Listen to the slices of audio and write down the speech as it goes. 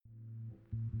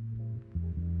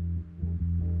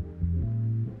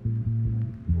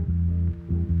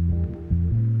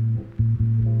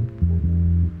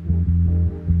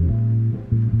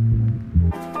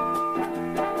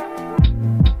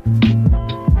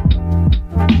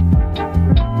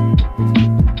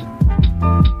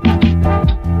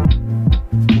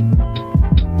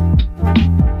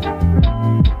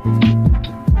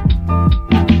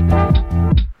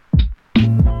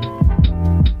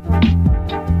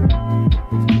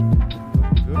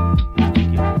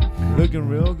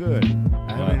real good.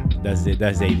 That's the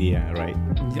idea, right?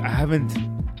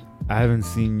 I haven't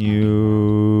seen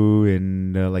you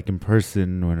in like in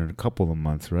person in a couple of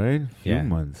months, right? Few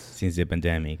months. Since the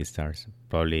pandemic starts,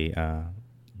 probably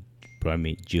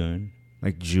June.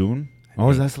 Like June.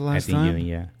 Oh, that's the last time? June,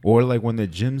 yeah. Or like when the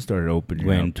gym started opening.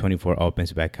 When 24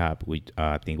 opens back up, which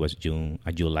I think was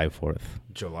July 4th.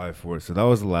 July 4th. So that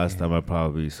was the last time I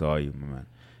probably saw you, my man.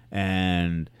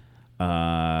 And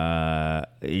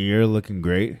you're looking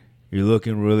great. You're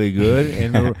looking really good,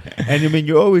 and I mean,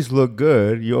 you always look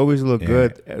good. You always look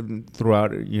good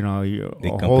throughout, your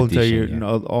whole entire,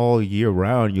 all year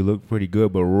round. You look pretty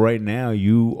good, but right now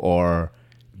you are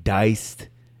diced,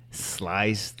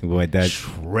 sliced,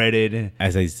 shredded.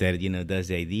 As I said, that's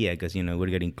the idea, because we're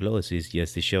getting close. It's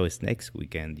just the show is next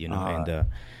weekend, and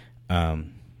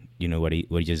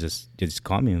what just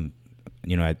coming,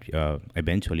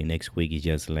 eventually next week is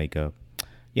just like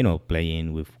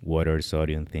playing with water,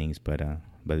 sodium things, but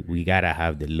we gotta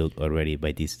have the look already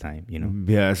by this time,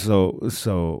 Yeah,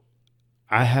 so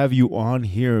I have you on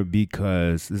here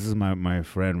because this is my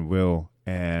friend Will,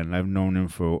 and I've known him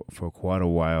for quite a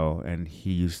while, and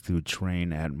he used to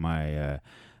train at my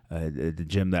the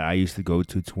gym that I used to go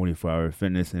to, 24-Hour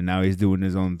Fitness, and now he's doing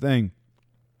his own thing.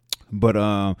 But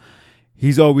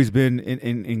he's always been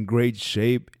in great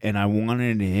shape, and I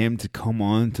wanted him to come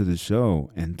on to the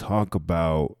show and talk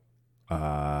about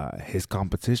his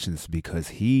competitions, because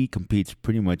he competes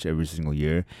pretty much every single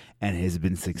year and has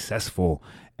been successful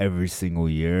every single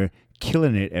year,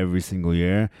 killing it every single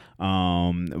year,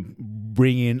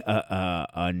 bringing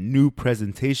a new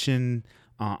presentation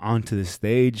onto the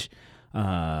stage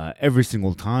every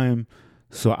single time.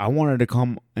 So I wanted to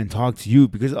come and talk to you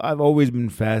because I've always been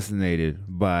fascinated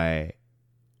by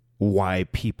why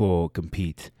people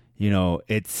compete.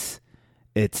 It's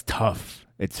tough.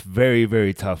 It's very,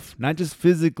 very tough. Not just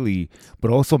physically, but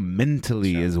also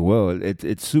mentally as well.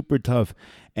 It's super tough,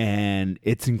 and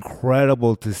it's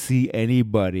incredible to see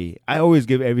anybody. I always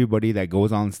give everybody that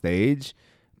goes on stage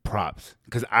props,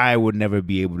 because I would never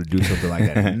be able to do something like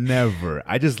that. Never.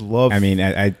 I just love. I mean,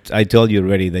 I told you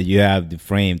already that you have the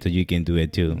frame, so you can do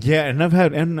it too. Yeah, and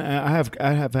I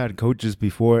have had coaches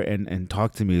before and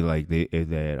talk to me like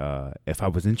that if I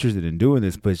was interested in doing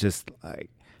this, but it's just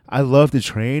like, I love to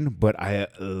train, but I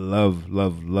love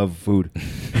food.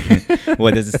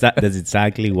 Well, that's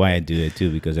exactly why I do it too,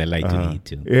 because I like to eat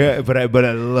too. Yeah, but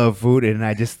I love food, and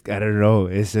I don't know.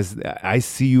 It's just, I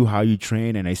see you how you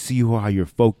train, and I see you how you're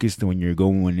focused when you're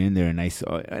going in there, and that's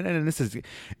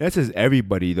just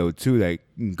everybody though too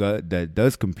that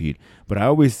does compete. But I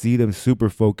always see them super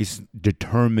focused,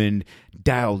 determined,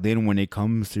 dialed in when it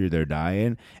comes to their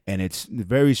diet, and it's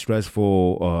very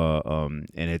stressful,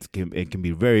 and it can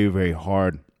be very, very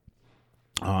hard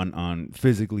on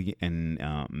physically and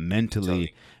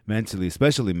mentally,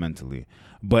 especially mentally.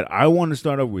 But I want to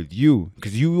start off with you,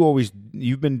 because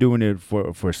you've been doing it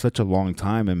for such a long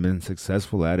time and been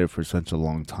successful at it for such a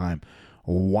long time.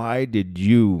 Why did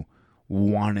you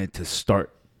wanted to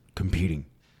start competing?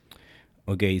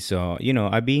 Okay, so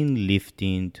I've been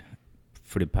lifting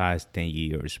for the past 10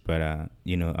 years, but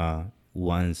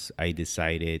once I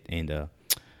decided and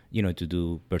to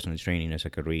do personal training as a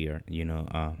career,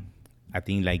 I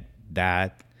think like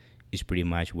that is pretty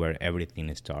much where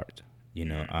everything starts.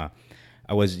 I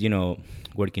was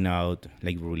working out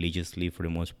like religiously for the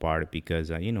most part,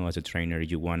 because as a trainer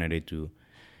you wanted it to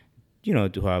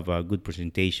to have a good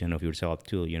presentation of yourself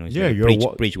too.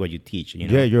 Preach what you teach.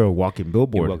 Yeah, you're a walking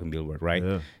billboard. You're a walking billboard, right?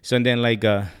 Yeah. So and then like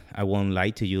I won't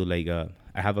lie to you, like I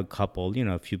have a couple,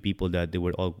 a few people that they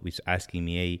were always asking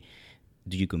me, hey,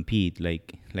 do you compete?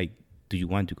 Like do you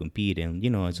want to compete? And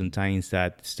sometimes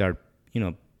that start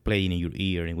playing in your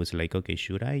ear, and it was like, okay,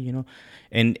 should I?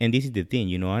 And this is the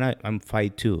thing, and I'm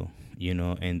 5'2",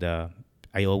 and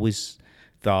I always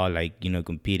thought like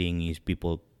competing is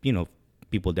people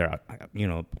that are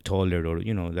taller, or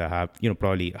that have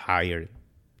probably higher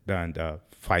than the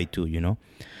 5'2",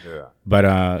 Yeah.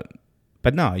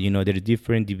 But no, there are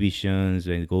different divisions,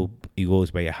 and it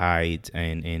goes by height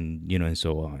and and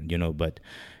so on, but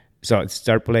so I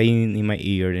start playing in my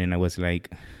ear, and I was like,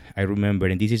 I remember,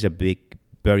 and this is a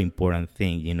very important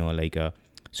thing, like a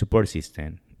support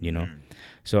system,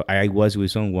 So I was with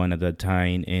someone at that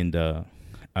time, and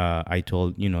I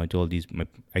told this my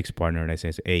ex-partner, and I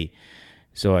says, hey,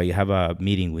 so I have a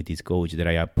meeting with this coach that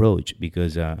I approach,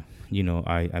 because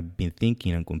I've been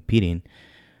thinking and competing,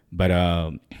 but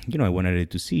I wanted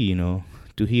to see,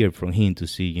 to hear from him, to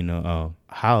see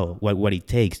what it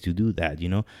takes to do that,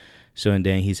 So and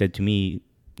then he said to me,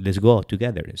 let's go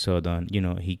together. So then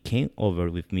he came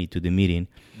over with me to the meeting,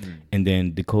 and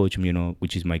then the coach,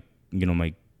 which is my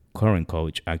my current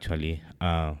coach actually,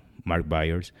 Mark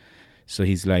Byers. So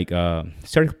he's like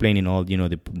started explaining all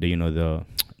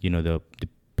the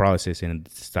process and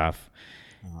stuff,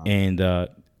 and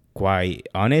quite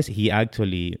honest, he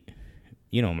actually,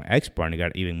 my ex partner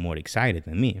got even more excited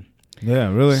than me. Yeah,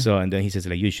 really. So and then he says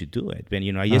like, you should do it. But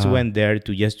I just went there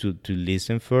to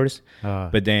listen first.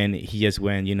 But then he just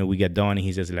went, we got done. And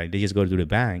he says like, they just go to the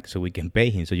bank so we can pay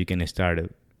him so you can start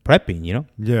prepping.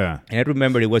 Yeah. And I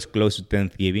remember it was close to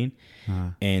Thanksgiving,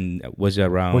 and it was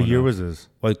around. What year was this?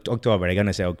 Well, October. I'm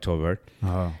gonna say October.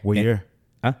 What year?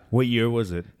 Huh? What year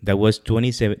was it? That was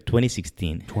 2016.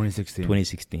 2016.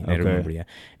 2016. Okay. I remember. Yeah.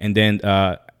 And then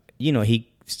he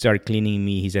started cleaning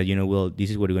me. He said, well, this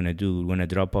is what we're gonna do. We're gonna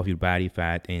drop off your body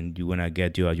fat, and you're gonna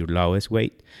get you at your lowest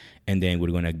weight, and then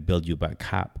we're gonna build you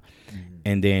back up.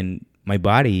 And then my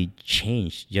body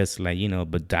changed, just like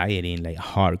but dieting like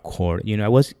hardcore. I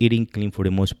was eating clean for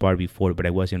the most part before, but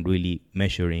I wasn't really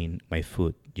measuring my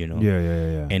food.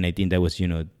 Yeah. And I think that was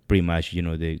pretty much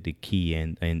the key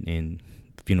and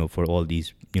for all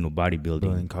these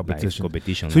bodybuilding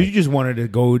competition. So you just wanted to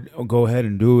go ahead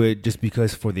and do it just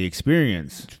because for the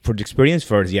experience. For the experience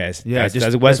first, yes. Yeah,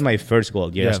 that was my first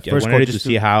goal. Yes, I wanted to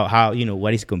see how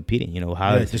what is competing.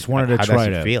 How just wanted to try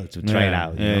it. Feel to try it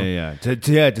out.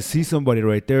 To see somebody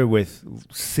right there with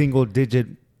single digit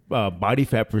body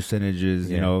fat percentages,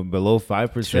 below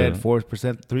 5%,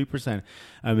 4%, 3%.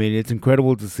 I mean, it's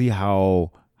incredible to see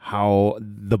how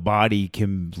the body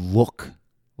can look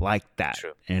like that.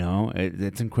 True.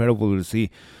 It's incredible to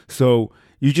see. So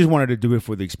you just wanted to do it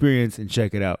for the experience and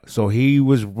check it out. So he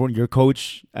was your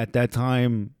coach at that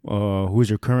time, who's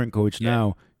your current coach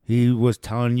now. He was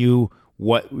telling you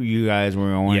what you guys were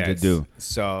going to do.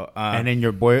 So and then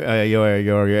your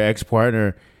your ex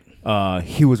partner,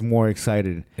 he was more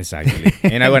excited. Exactly.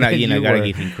 And I gotta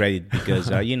give him credit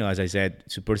because as I said,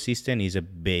 Super System is a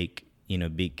big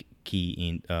key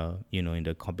in in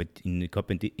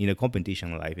the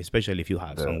competition life, especially if you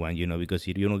have someone, because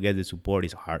if you don't get the support,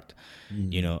 it's hard.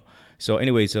 So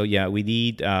anyway, we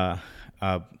did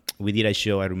a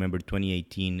show. I remember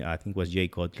 2018, I think it was Jay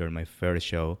Cutler, my first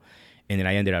show, and then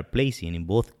I ended up placing in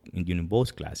both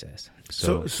classes.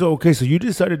 So you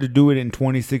decided to do it in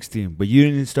 2016, but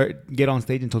you didn't get on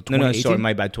stage until 2018? No, sorry,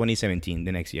 my bad, 2017,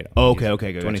 the next year. Oh,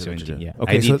 okay, good. 2017, yeah.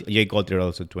 Okay, I did Jay Cutler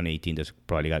also 2018, that's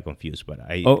probably got confused, but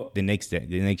the next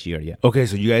year, yeah. Okay,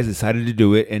 so you guys decided to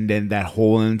do it, and then that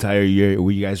whole entire year,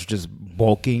 were you guys just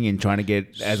bulking and trying to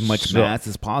get as much mass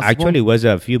as possible? Actually, it was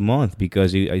a few months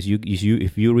because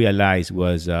if you realize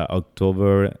was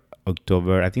October, I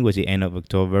think it was the end of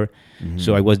October.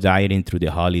 So I was dieting through the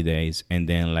holidays, and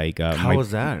then like how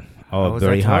was that? Oh,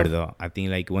 very hard though. I think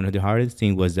like one of the hardest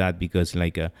things was that because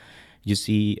like you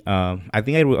see, I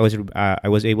think I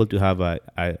was able to have a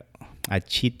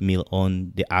cheat meal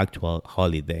on the actual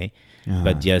holiday,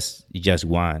 but just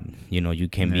one. You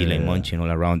can't be like munching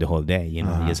all around the whole day.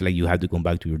 Just like you have to come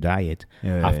back to your diet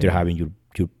after having your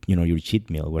cheat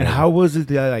meal. And how was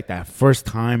it like that first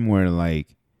time where like?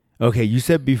 Okay, you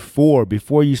said before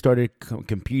you started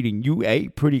competing, you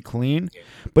ate pretty clean,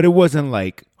 but it wasn't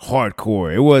like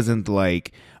hardcore. It wasn't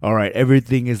like, all right,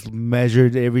 everything is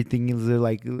measured, everything's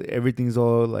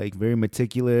all like very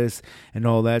meticulous and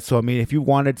all that. So I mean, if you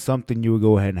wanted something, you would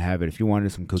go ahead and have it. If you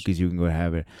wanted some cookies, you can go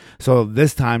have it. So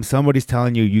this time, somebody's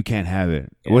telling you can't have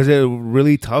it. Yeah. Was it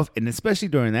really tough? And especially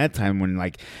during that time when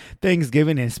like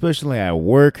Thanksgiving, and especially at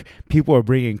work, people are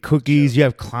bringing cookies. Sure. You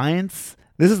have clients.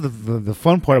 This is the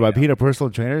fun part about being a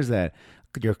personal trainer is that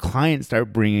your clients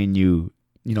start bringing you,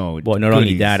 well, not goodies.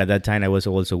 Only that, at that time I was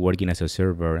also working as a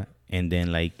server, and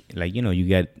then like you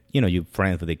get your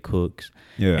friends with the cooks,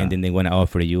 and then they want to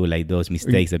offer you like those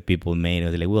mistakes that people made.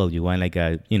 They're like, well, you want like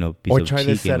a piece or of try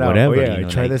chicken, this set whatever.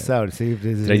 Out. Try this out. See if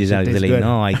this is They're like, good.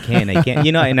 no, I can't.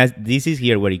 And this is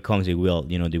here where it comes the will,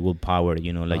 the willpower.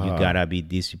 You gotta be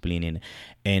disciplined,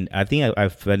 and I think I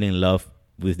fell in love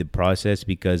with the process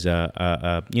because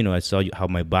I saw how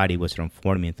my body was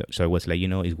transforming, so I was like,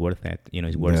 it's worth it.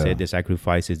 It's worth it, the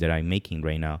sacrifices that I'm making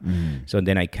right now. So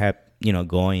then I kept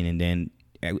going, and then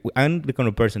I'm the kind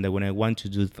of person that when I want to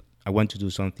do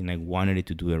something, I wanted it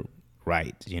to do it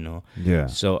right.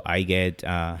 So I get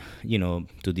to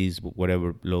this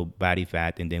whatever low body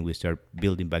fat, and then we start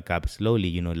building back up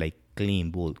slowly, like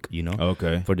clean bulk,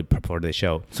 okay, for the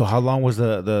show. So how long was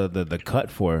the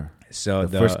cut for? So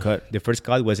the first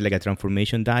cut was like a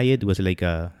transformation diet. It was like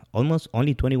almost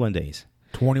only 21 days.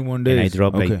 21 days. And I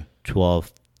dropped like 12,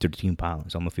 13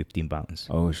 pounds, almost 15 pounds.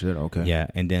 Oh shit! Okay. Yeah,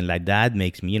 and then like that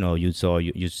makes me, you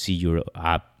see your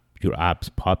your abs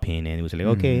popping, and it was like,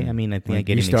 okay, I mean, I think Like, I'm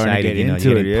getting you're starting to excited, get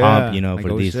into getting it, pumped, Like,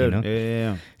 for oh, this, shit.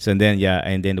 Yeah. So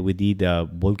and then we did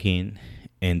bulking,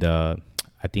 and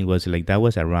I think it was like that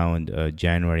was around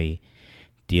January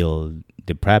till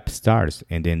the prep starts,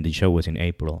 and then the show was in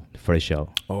April, the first show.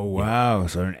 Oh wow!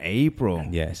 So in April.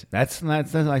 Yes. That's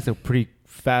like a pretty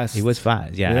fast. It was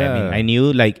fast. Yeah. I Yeah. mean, I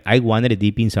knew like I wanted it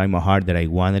deep inside my heart that I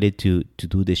wanted it to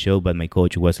do the show, but my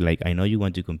coach was like, I know you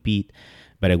want to compete,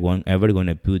 but I won't ever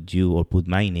gonna put you or put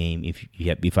my name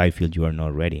if I feel you are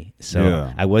not ready. So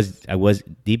Yeah. I was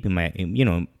deep in my,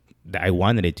 that I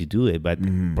wanted it to do it, but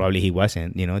probably he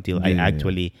wasn't, till I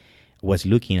actually was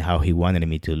looking how he wanted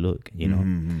me to look,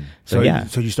 So yeah.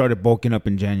 So you started bulking up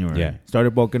in January. Yeah.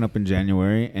 Started bulking up in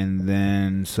January, and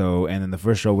then the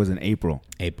first show was in April.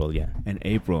 April, yeah. In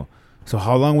April. So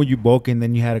how long were you bulking?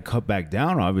 Then you had to cut back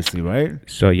down, obviously, right?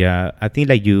 So yeah, I think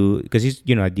like because it's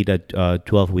I did a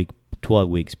 12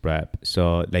 weeks prep.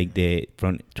 So like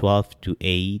from 12 to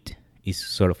 8 is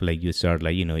sort of like you start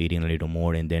like eating a little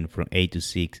more, and then from 8 to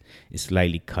 6 is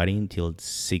slightly cutting till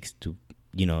 6 to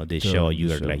the show you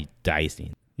are like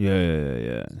dicing.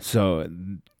 Yeah. So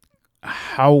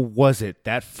how was it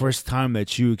that first time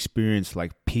that you experienced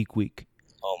like peak week?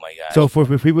 Oh my god. So for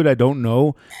people that don't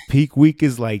know, peak week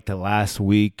is like the last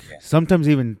week, sometimes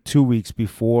even 2 weeks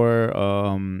before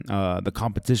the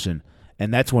competition.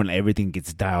 And that's when everything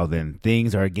gets dialed in.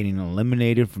 Things are getting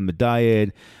eliminated from the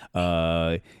diet,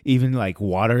 even like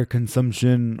water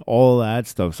consumption, all that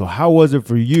stuff. So how was it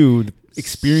for you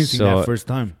experiencing that first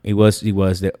time? It was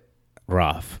the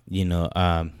rough,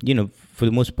 for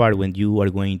the most part, when you are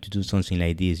going to do something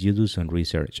like this, you do some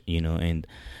research, and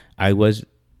I was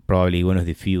probably one of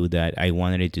the few that I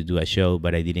wanted to do a show,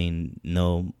 but I didn't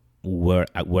know where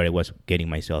I was getting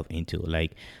myself into.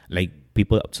 Like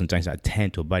people sometimes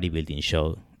attend to a bodybuilding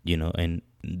show, and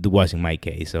it wasn't my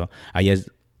case. So I just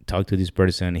talked to this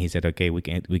person. He said, okay, we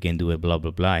can do it, blah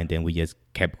blah blah, and then we just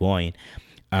kept going.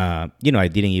 I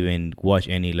didn't even watch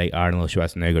any like Arnold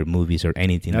Schwarzenegger movies or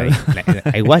anything. Like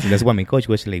I wasn't. That's why my coach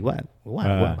was like, "What?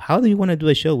 How do you want to do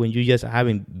a show when you just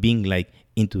haven't been like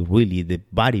into really the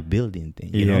bodybuilding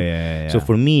thing?" You know? Yeah. So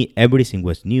for me, everything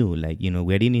was new. Like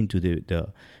getting into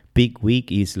the peak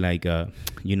week is like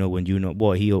when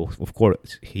boy, he of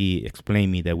course he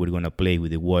explained me that we're gonna play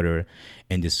with the water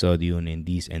and the sodium and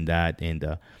this and that,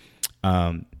 and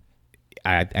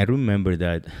I remember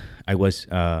that I was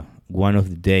one of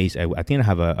the days I think I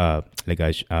have a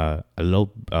low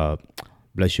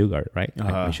blood sugar, right?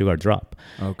 My sugar drop.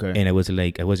 Okay. And I was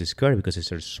scared because I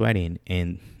started sweating,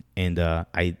 and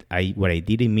I what I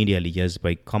did immediately, just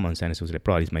by common sense, was like,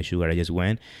 probably it's my sugar. I just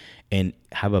went and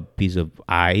have a piece of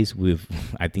ice with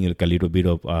I think like a little bit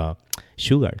of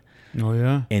sugar. Oh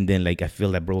yeah. And then like I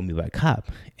feel that brought me back up,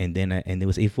 and then it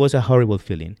was a horrible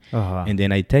feeling. And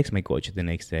then I text my coach the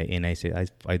next day, and I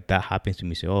said, that happens to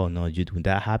me. Say, oh no, when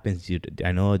that happens,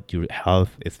 I know your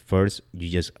health is first. You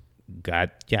just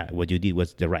what you did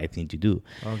was the right thing to do.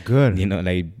 Oh, good.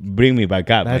 Like bring me back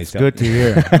up. That's good to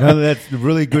hear. No, that's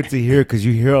really good to hear, because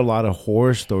you hear a lot of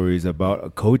horror stories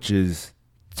about coaches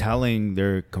telling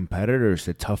their competitors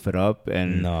to tough it up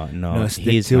and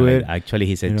stick to it. Actually,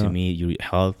 he said to me, your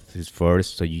health is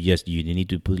first, so you need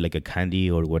to put like a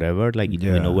candy or whatever, like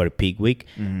we're peak week,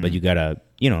 but you gotta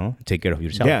take care of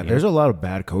yourself. There's a lot of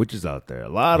bad coaches out there, a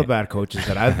lot of bad coaches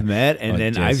that I've met, and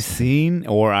then I've seen,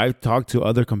 or I've talked to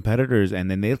other competitors, and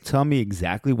then they'll tell me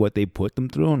exactly what they put them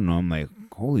through, and I'm like,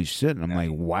 holy shit. And I'm like,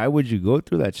 why would you go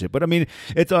through that shit? But I mean,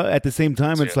 it's at the same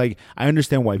time, it's like, I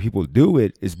understand why people do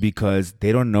it is because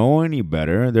they don't know any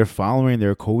better. They're following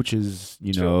their coach's,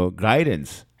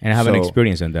 guidance. And I have an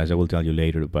experience on that, I will tell you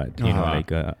later. But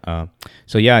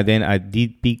so yeah, then I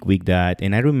did peak week that,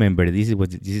 and I remember this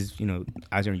is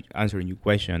answering your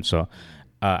question. So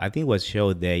I think it was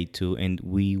show day 2, and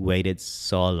we waited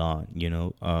so long.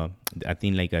 I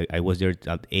think like I was there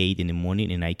at 8 in the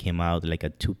morning, and I came out like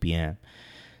at 2 p.m.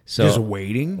 So just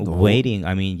waiting.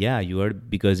 I mean, you are,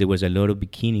 because there was a lot of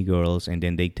bikini girls, and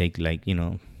then they take like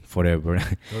forever.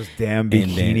 Those damn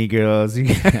bikini girls.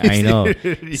 I know.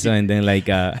 So and then like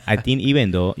I think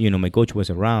even though my coach was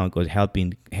around, was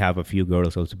helping have a few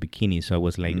girls also bikini. So I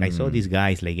was like, I saw these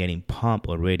guys like getting pumped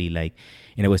already, like,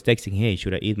 and I was texting, hey,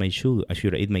 should I eat my sugar?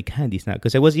 Should I eat my candies now?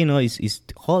 Because I was, it's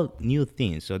whole new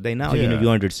thing. So then now, you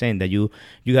understand that you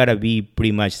gotta be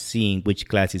pretty much seeing which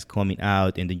class is coming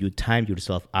out, and then you time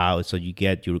yourself out so you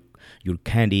get your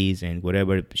candies and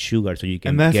whatever sugar, so you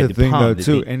can. And that's get the thing, pump, though,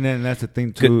 too. And then that's the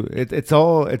thing too.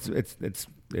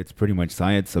 It's pretty much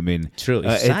science. I mean, true,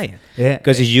 it's science. Yeah,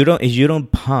 because if you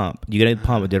don't pump, you gotta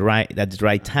pump at the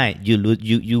right time. You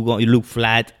look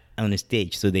flat on the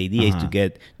stage. So the idea is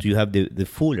to you have the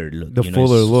fuller look, the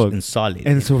fuller look and solid.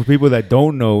 And so for people that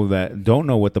don't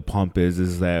know what the pump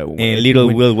is that and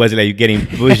little Will was like getting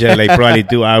pushed like probably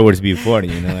 2 hours before,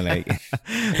 like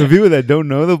the people that don't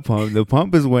know the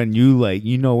pump is when you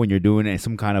when you're doing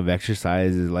some kind of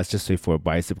exercise, let's just say for a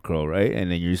bicep curl, right?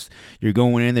 And then you're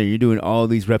going in there, you're doing all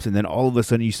these reps, and then all of a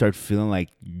sudden you start feeling like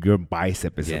your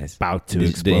bicep is about to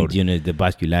explode. The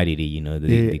vascularity,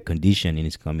 the conditioning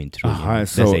is coming through.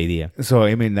 That's the idea. So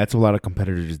I mean, that's what a lot of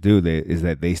competitors do. Is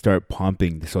that they start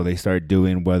pumping. So they start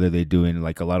doing, whether they're doing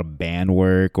like a lot of band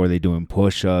work or they're doing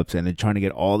push-ups, and they're trying to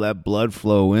get all that blood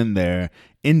flow in there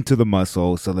into the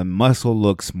muscle, so the muscle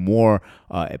looks more.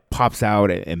 It pops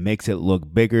out. It makes it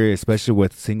look bigger, especially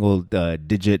with single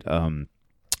digit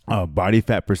body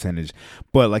fat percentage.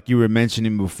 But like you were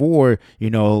mentioning before,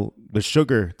 the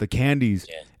sugar, the candies.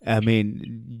 Yeah. I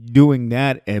mean, doing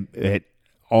that,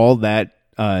 all that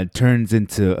turns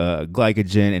into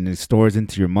glycogen, and it stores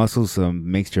into your muscles, so it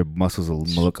makes your muscles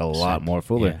look a lot more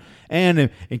fuller. Yeah. And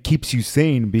it keeps you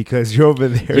sane because you're over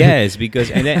there. Yes,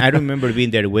 and then I remember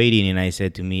being there waiting, and I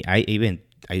said to me, I even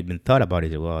thought about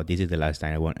it. Well, this is the last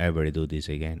time. I won't ever do this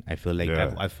again. I feel like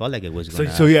I felt like it was gonna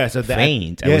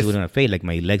faint. I was gonna faint. Like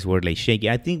my legs were like shaking.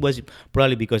 I think it was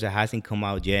probably because it hasn't come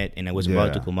out yet, and I was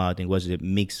about to come out. And it was a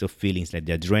mix of feelings, like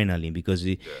the adrenaline. Because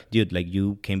dude, like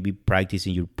you can be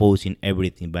practicing your posing,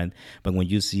 everything, but when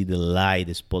you see the light,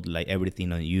 the spotlight,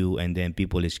 everything on you, and then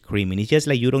people is screaming, it's just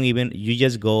like you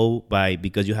just go by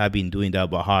because you have been doing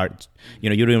that by heart. You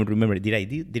don't even remember.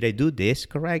 Did I do this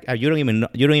correct? You don't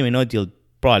even know till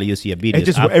probably you see a video.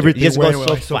 Everything just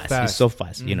goes so fast. It's so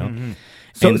fast,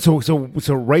 Mm-hmm.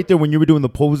 So right there when you were doing the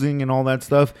posing and all that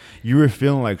stuff, you were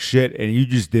feeling like shit, and you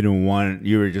just didn't want.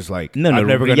 You were just like,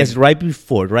 just right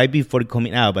before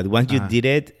coming out. But once you did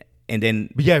it, and then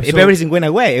if so, everything went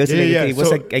away, it was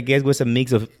I guess it was a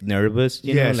mix of nervous,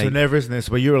 so nervousness.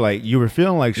 But you were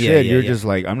feeling like shit. You're just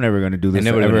like, I'm never gonna do this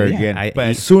ever again. But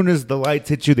as soon as the lights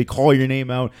hit you, they call your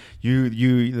name out.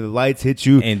 The lights hit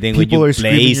you, and then when you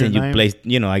place and you place,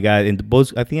 I got in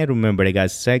both. I think I remember I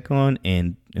got second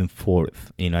and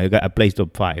fourth. I placed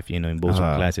top 5. In both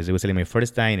classes. It was like my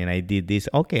first time, and I did this.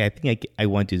 Okay, I think I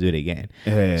want to do it again.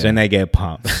 So then I get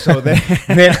pumped. So then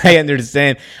I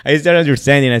understand. I started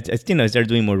understanding. I started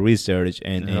doing more research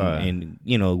and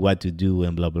what to do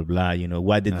and blah blah blah.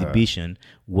 What the division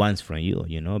wants from you.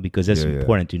 Because that's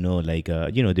important to know. Like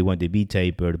they want the B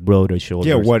taper, broader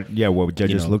shoulders. What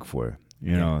judges look for.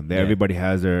 Everybody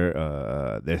has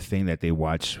their thing that they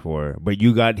watch for. But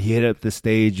you got hit up the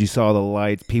stage, you saw the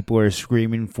lights, people are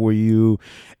screaming for you,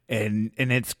 and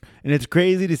it's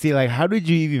crazy to see. Like, how did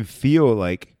you even feel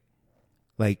like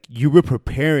you were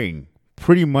preparing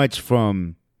pretty much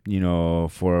from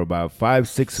for about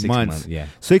 6 months.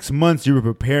 6 months you were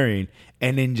preparing,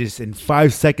 and then just in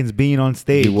 5 seconds being on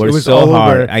stage. You were so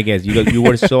hard. I guess you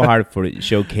worked so hard for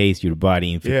showcase your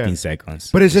body in 15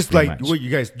 seconds. But it's just like what you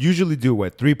guys usually do.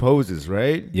 3 poses,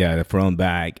 right? Yeah, the front,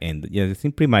 back, and I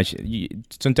think pretty much.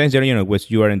 Sometimes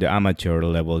you are in the amateur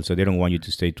level, so they don't want you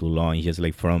to stay too long. It's just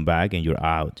like front, back, and you're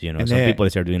out. And some people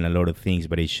start doing a lot of things,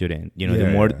 but they shouldn't.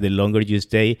 The longer you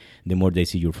stay, the more they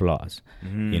see your flaws.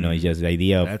 Mm-hmm. It's just the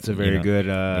idea of that's a very good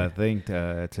thing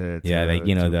to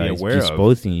the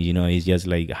posting. It's just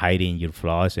like hiding your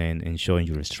flaws and showing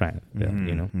your strength.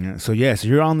 So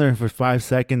you're on there for 5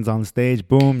 seconds on stage,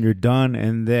 boom, you're done,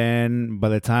 and then by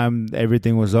the time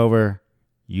everything was over,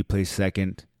 you placed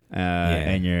second.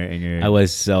 And you're I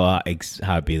was so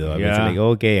happy though. I was like,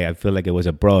 okay, I feel like I was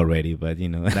a pro already, but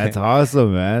that's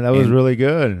awesome, man. That was really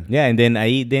good. Yeah, and then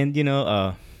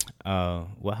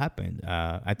what happened?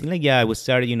 I think I was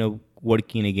started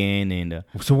working again, and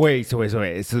so wait. So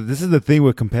this is the thing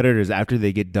with competitors. After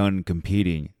they get done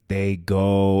competing, they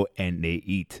go and they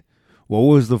eat. What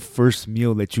was the first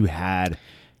meal that you had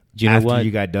after you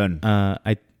got done?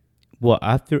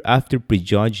 After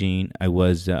prejudging, I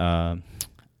was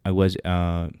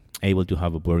able to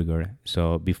have a burger.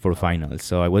 So before finals,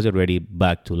 so I was already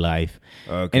back to life.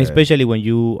 Okay. And especially when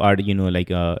you are,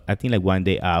 I think like one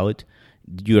day out,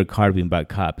 you're carving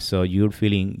back up, so you're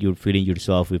feeling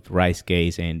yourself with rice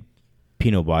cakes and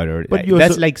peanut butter. But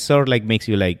that's makes you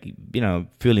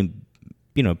feeling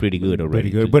pretty good already.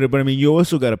 Pretty good. But I mean, you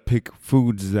also got to pick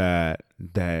foods that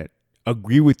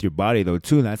agree with your body though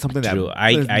too. That's something that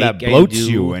bloats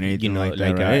you and anything like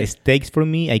that. Right? Steaks for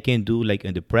me, I can do like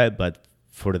in the prep, but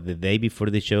for the day before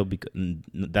the show, because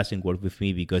doesn't work with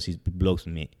me because it blows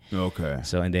me. Okay.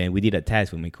 So and then we did a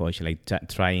test with my coach,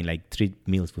 trying 3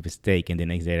 meals with a steak, and the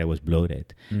next day I was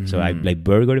bloated. Mm-hmm. So I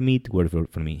burger meat worked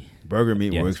for me. Burger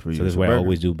meat Yes. works for you. So that's why I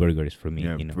always do burgers for me.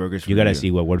 Yeah, You know, burgers you for gotta you.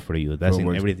 see what works for you. That's What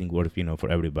works- everything works, you know, for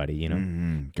everybody. You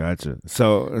know. Gotcha.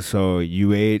 So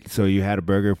you ate. So you had a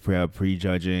burger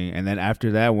prejudging, and then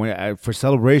after that, when for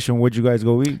celebration, what'd you guys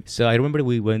go eat? So I remember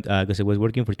we went because I was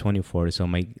working for 24. So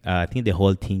my I think the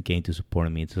whole team came to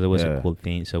support me. So that was Yeah. a cool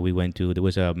thing. So we went to there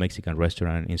was a Mexican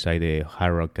restaurant inside the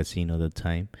Hard Rock Casino at the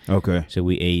time. Okay. So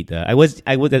we ate. I was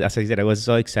as I said, I was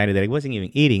so excited that I wasn't even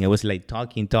eating. I was like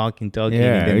talking. Yeah,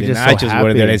 And then you're the just so nachos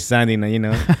were there happy. standing, you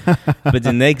know. But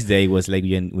the next day was like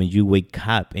when you wake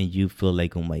up and you feel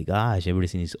like, oh my gosh,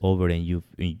 everything is over, and you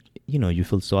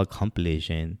feel so accomplished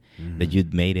and that you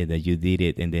made it, that you did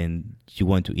it, and then you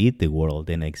want to eat the world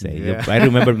the next day. Yeah. I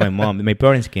remember my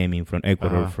parents came in from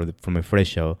Ecuador for my fresh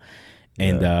show,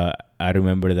 and I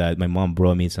remember that my mom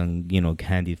brought me some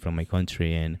candy from my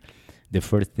country, and the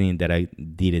first thing that I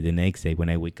did it the next day when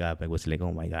I wake up, I was like,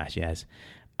 oh my gosh, yes.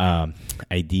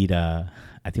 I did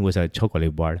I think it was a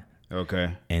chocolate bar,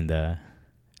 Okay. and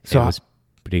So it was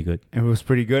pretty good. It was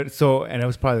pretty good. So, and it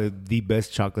was probably the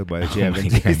best chocolate bar that you Oh ever my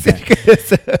tasted. God.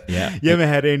 'Cause, Yeah. you haven't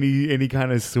had any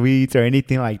kind of sweets or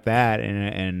anything like that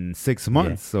in 6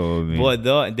 months. So, I mean, But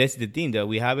though, that's the thing that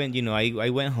we haven't, I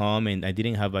went home and I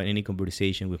didn't have any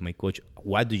conversation with my coach.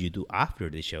 What do you do after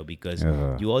the show? Because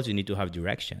you also need to have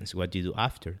directions. What do you do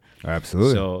after?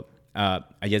 absolutely. So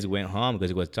I just went home because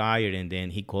I was tired, and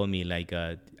then he called me like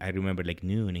I remember like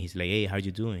noon, and he's like, "Hey, how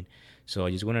you doing?" So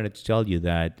I just wanted to tell you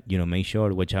that make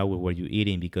sure watch out with what you're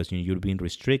eating, because you're being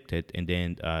restricted, and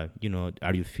then are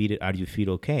you feet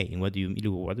okay? And what do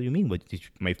you mean?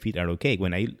 My feet are okay?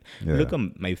 When I look at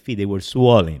my feet, they were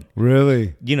swollen.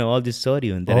 Really? All the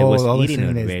sodium that I was all of a eating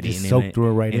sudden already. they soaked through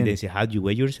it right and in. they say, how do you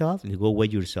weigh yourself? And you go weigh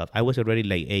yourself. I was already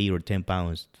like 8 or 10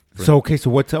 pounds. So, okay. So,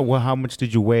 how much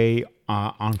did you weigh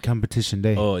on competition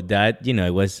day? Oh, that, I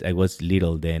was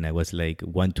little then. I was like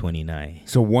 129.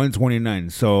 So 129.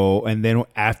 So, and then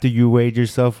after you weighed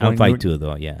yourself, I'm when you- 5'2"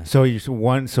 though, yeah. So you're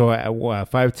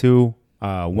 5'2",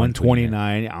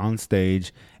 129 on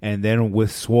stage, and then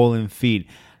with swollen feet.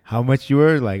 How much you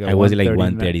were? Like I was like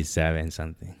 139? 137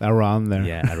 something. Around there.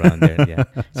 Yeah, around there. Yeah.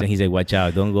 So he's like, watch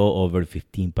out, don't go over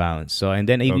 15 pounds. So and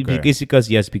then Okay.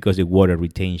 it's because of water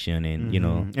retention and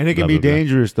And it can blah, be blah, blah.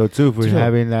 dangerous though too for Sure.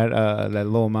 having that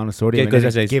low amount of sodium. Yeah, 'cause and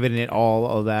as I- giving it all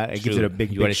of that, it gives it a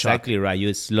big, You are big shock. exactly right.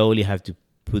 You slowly have to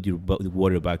put your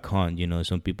water back on.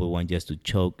 Some people want just to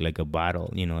choke like a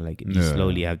bottle. Like you Yeah.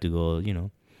 slowly have to go.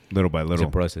 Little by It's a little.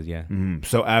 process. Yeah.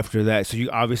 So after that, so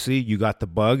you got the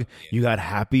bug. You got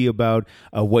happy about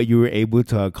what you were able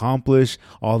to accomplish,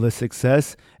 all the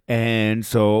success, and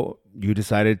so you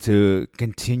decided to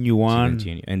continue on.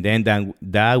 Continue. And then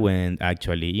that when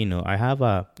actually, I have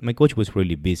my coach was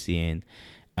really busy, and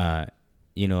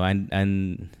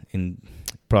and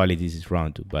probably this is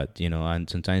wrong too, but and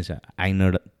sometimes I'm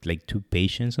not like too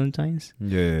patient sometimes.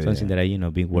 Yeah. Something that I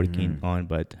been working on,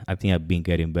 but I think I've been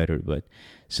getting better. But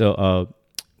so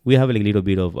we have a little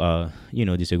bit of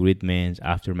disagreements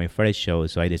after my first show,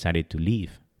 so I decided to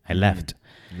leave. I left.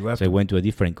 You left. So I went to a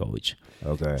different coach.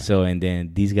 Okay. So and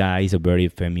then this guy is a very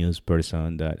famous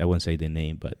person that I won't say the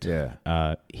name, but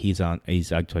Yeah. he's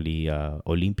actually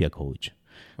Olympia coach.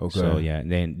 Okay. So yeah,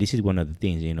 then this is one of the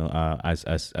things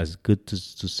as good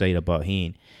to say about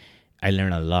him. I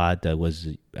learned a lot that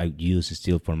I use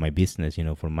still for my business,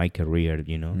 for my career,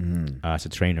 as a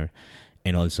trainer,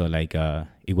 and also like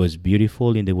it was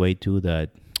beautiful in the way too that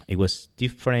it was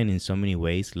different in so many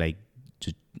ways, like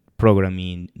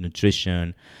programming,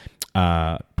 nutrition,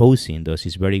 posing. Those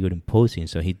he's very good in posing,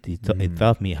 so he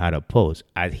taught me how to pose.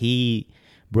 As he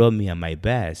brought me at my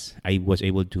best, I was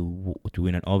able to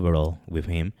win an overall with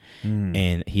him,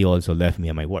 and he also left me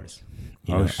at my worst.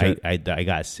 Shit. I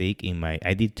got sick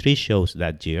I did 3 shows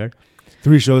that year.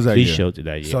 3 shows that Three year. shows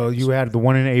that year. So you had the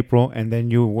one in April, and then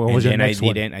what was your and next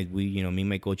then one? me and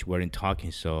my coach weren't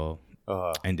talking, so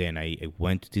and then I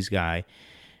went to this guy.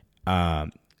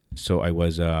 So I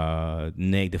was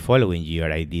the following year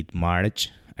I did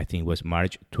March. I think it was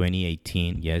March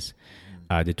 2018. Yes,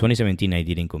 the 2017 I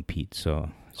didn't compete. So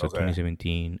Okay.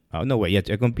 2017. No wait, yes,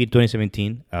 I competed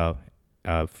 2017.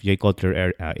 Jay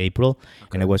Coulter April,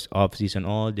 and I was off season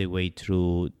all the way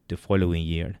through the following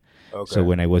year. Okay. So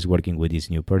when I was working with this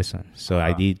new person, so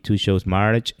I did 2 shows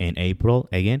March and April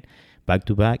again, back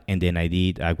to back, and then I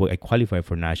qualified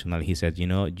for national. He said,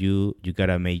 you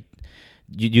gotta make.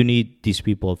 You need these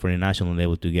people for the national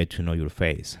level to get to know your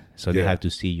face. So they Yeah. have to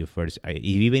see you first.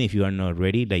 Even if you are not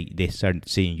ready, like they start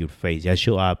seeing your face. Just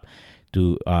show up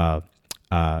to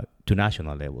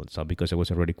national level. So because I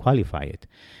was already qualified,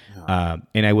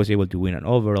 and I was able to win an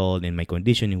overall, and my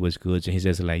conditioning was good. So he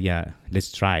says like, yeah,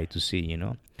 let's try to see,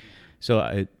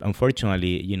 So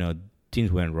unfortunately, things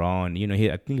went wrong.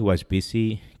 I think he was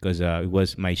busy because it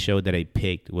was my show that I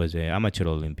picked was Amateur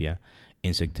Olympia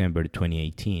in September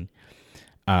 2018.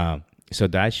 So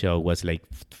that show was like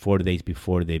 4 days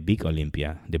before the big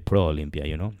Olympia, the Pro Olympia.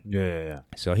 Yeah.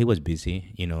 So he was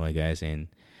busy, I guess, and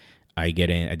I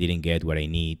didn't get what I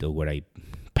need or what I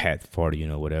paid for,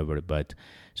 whatever. But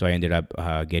so I ended up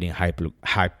getting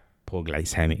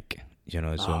hypoglycemic.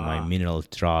 So my minerals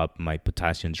drop, my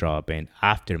potassium drop, and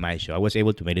after my show, I was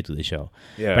able to make it to the show.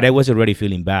 Yeah. But I was already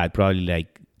feeling bad, probably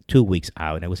like 2 weeks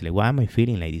out. And I was like, why am I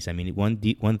feeling like this? I mean, one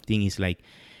thing is like,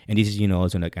 and this is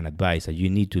also like an advice that you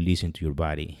need to listen to your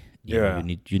body. You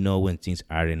need when things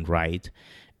aren't right.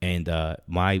 And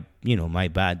my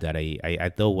bad that I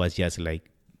thought was just like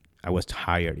I was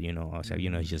tired. I was like,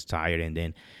 just tired. And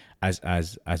then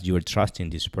as you were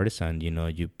trusting this person, you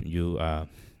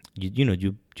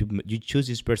choose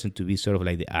this person to be sort of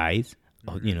like the eyes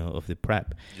of the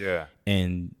prep. Yeah.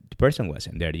 And the person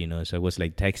wasn't there, so I was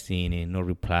like texting and no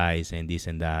replies and this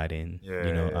and that. And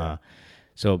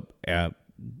so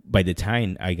by the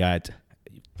time I got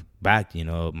back,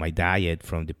 my diet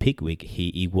from the peak week,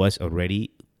 it was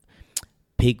already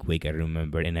peak week, I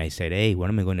remember. And I said, hey, what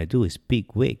am I going to do? It's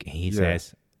peak week. And he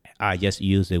says, I just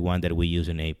use the one that we use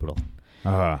in April.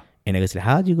 And I was like,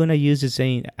 how are you going to use the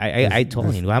same? I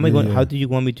told him, how do you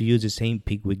want me to use the same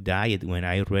peak week diet when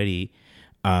I already,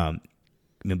 my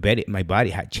body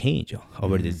had changed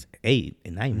over this 8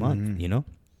 and 9 months,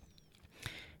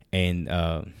 And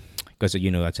because,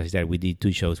 as I said, we did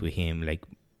 2 shows with him, like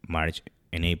March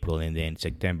and April, and then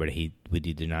September we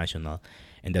did the national,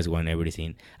 and that's when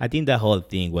everything. I think that whole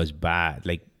thing was bad.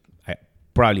 Like, I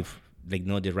probably like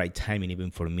not the right timing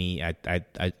even for me. I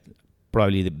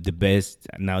probably the best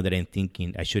now that I'm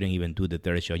thinking I shouldn't even do the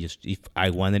third show. Just if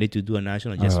I wanted it to do a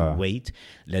national, just wait,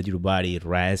 let your body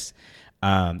rest.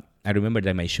 I remember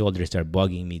that my shoulders started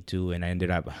bugging me too, and I ended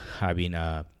up having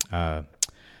what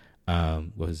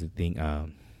was the thing?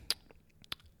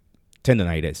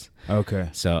 Tendonitis. Okay.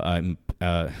 So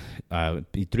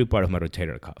it threw part of my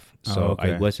rotator cuff. So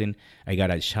I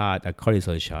got a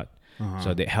cortisol shot.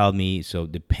 So they helped me. So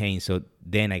the pain. So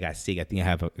then I got sick. I think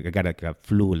I got a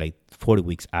flu like 40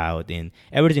 weeks out, and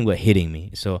everything was hitting me.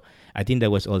 So I think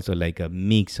that was also like a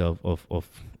mix of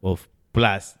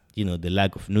plus, the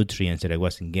lack of nutrients that I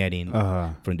wasn't getting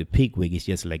from the peak week. It's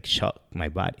just like shocked my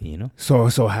body,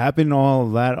 So happened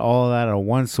all that at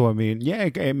once. So I mean, yeah,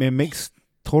 it makes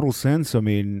total sense. I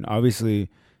mean, obviously,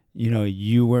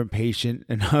 you weren't patient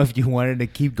enough. You wanted to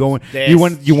keep going. You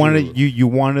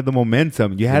wanted the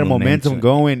momentum. You had a momentum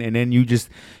going, and then you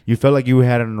felt like you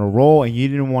had it on a roll, and you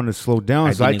didn't want to slow down.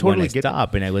 I totally get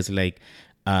stop. And I was like,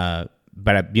 but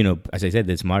as I said,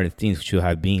 the smartest things should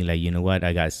have been like, you know what,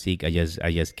 I got sick. I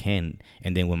just can't.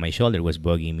 And then when my shoulder was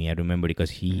bugging me, I remember because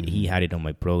he had it on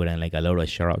my program, like a lot of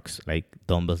shocks, like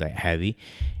dumbbells, like heavy,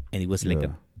 and it was like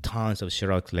tons of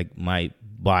shocks, like my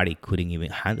body couldn't even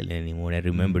handle it anymore. I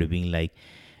remember being like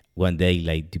one day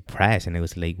like depressed, and I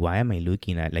was like, why am I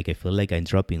looking at like I feel like I'm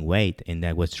dropping weight, and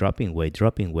I was dropping weight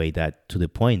that to the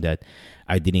point that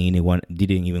I didn't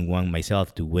even want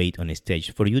myself to wait on a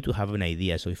stage. For you to have an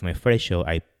idea, so if my first show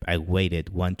I weighted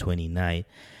 129,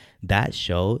 that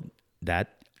show,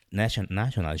 that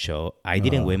national show, I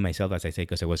didn't weigh myself, as I said,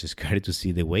 because I was scared to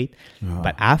see the weight.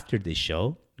 But after the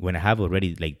show, when I have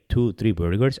already like 2-3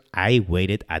 burgers, I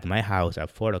waited at my house at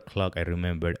 4 o'clock. I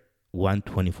remember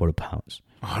 124 pounds.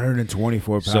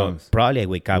 124 pounds. So probably I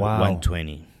wake up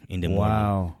 120 in the morning.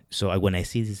 Wow. So when I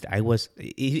see this, I was,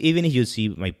 even if you see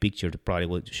my picture, probably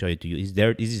will show it to you.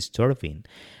 This is surfing.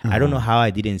 I don't know how I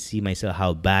didn't see myself,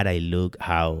 how bad I look,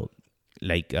 how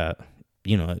like,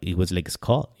 it was like a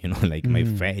skull, like my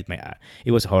face,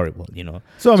 it was horrible,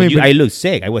 So I mean, I looked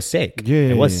sick. I was sick.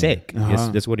 I was sick.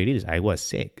 That's what it is. I was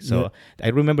sick. So I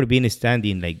remember being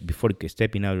standing like before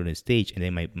stepping out on the stage, and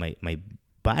then my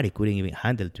body couldn't even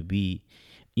handle to be,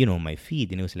 my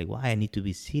feet, and it was like, why I need to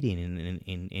be sitting,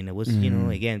 and I was,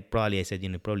 again, probably I said,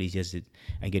 probably it's just that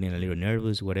I'm getting a little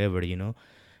nervous, whatever,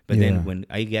 But then when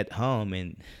I get home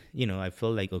and, I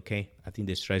felt like, okay, I think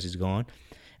the stress is gone.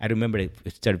 I remember I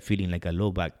started feeling like a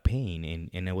low back pain,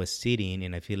 and I was sitting,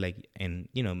 and I feel like, and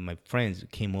my friends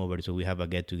came over, so we have a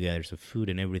get together, so food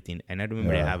and everything, and I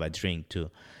remember I have a drink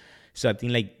too. So I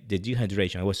think like the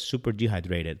dehydration, I was super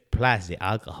dehydrated, plus the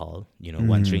alcohol,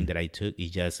 one drink that I took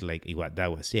is just like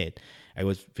that was it. I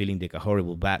was feeling like a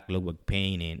horrible low back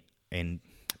pain, and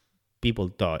people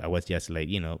thought I was just like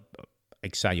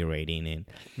exaggerating,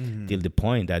 and till the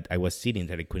point that I was sitting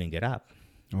that I couldn't get up.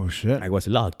 Oh shit! I was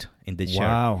locked in the chair.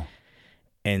 Wow.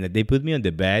 And they put me on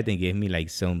the bed and gave me like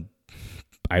some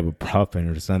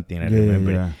ibuprofen or something. I Yeah,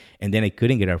 remember, yeah. and then I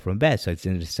couldn't get up from bed, so I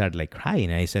started like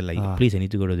crying. I said like, please, I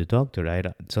need to go to the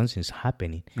doctor. Something's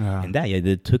happening, and that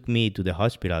they took me to the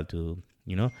hospital to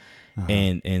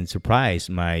and surprise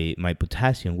my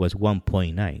potassium was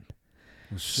 1.9.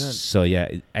 Oh, shit. So yeah,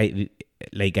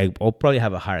 I'll probably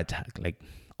have a heart attack, like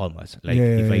almost. Like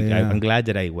I'm glad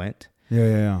that I went.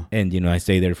 Yeah. And I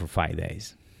stayed there for 5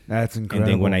 days. That's incredible.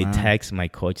 And then when man. I text my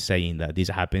coach saying that this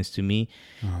happens to me,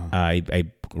 I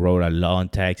wrote a long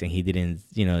text, and he didn't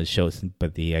show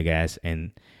sympathy, I guess,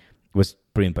 and was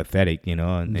pretty empathetic,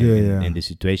 in the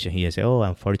situation. He said, "Oh,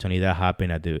 unfortunately, that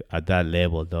happened at that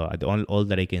level, though. All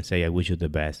that I can say, I wish you the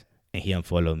best." And he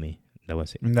unfollowed me. That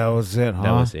was it. And that was it, huh?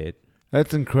 That was it.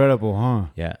 That's incredible, huh?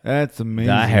 Yeah. That's amazing.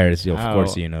 That hurts, of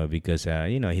course, because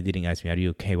he didn't ask me, "Are you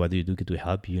okay? What do you do to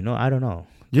help you?" I don't know.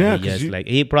 Yeah,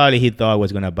 he thought I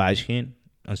was gonna bash him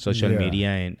on social media,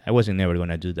 and I wasn't never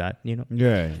gonna do that. Yeah,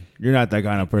 you're not that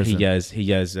kind of person. He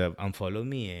just unfollowed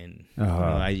me, and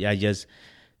I just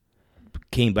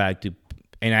came back to,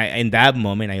 and in that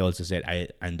moment I also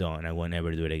said I'm done. I won't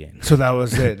ever do it again. So that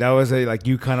was it. That was it. Like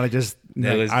you kind of just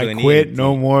I quit. 2018.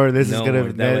 No more. This is gonna.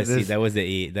 More. That was it. That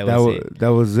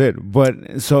was it.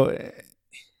 But so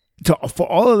for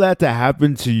all of that to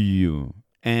happen to you.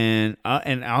 And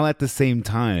all at the same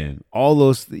time, all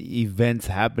those events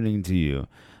happening to you,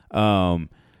 and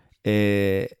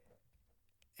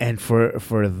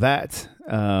for that,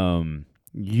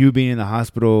 you being in the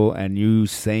hospital and you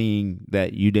saying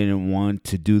that you didn't want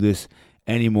to do this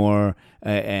anymore,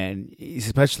 and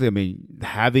especially,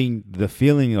 having the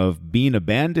feeling of being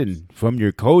abandoned from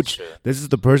your coach. Sure. This is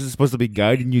the person supposed to be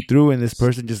guiding you through, and this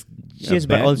person just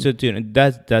but also too,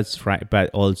 that's right,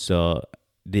 but also.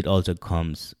 It also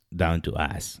comes down to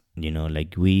us,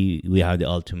 like we have the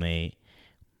ultimate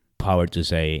power to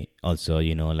say also,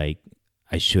 like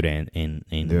I shouldn't, and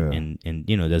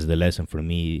that's the lesson for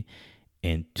me,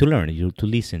 and to learn, to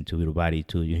listen to your body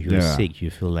too. You're sick, you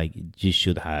feel like you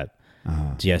should have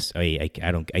just I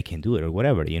can do it or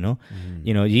whatever, you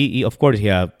of course you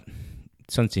have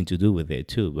something to do with it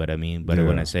too, but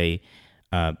when I say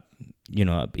I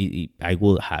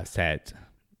would have said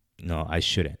no, I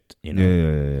shouldn't.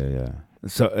 Yeah.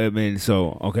 So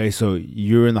okay. So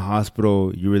you're in the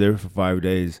hospital. You were there for 5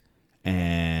 days,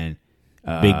 and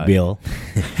big bill.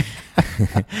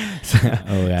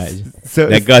 Oh gosh. So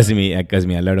that cost me a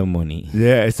lot of money.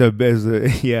 Yeah. I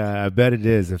bet it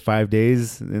is. 5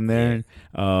 days in there.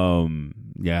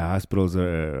 Yeah. Hospitals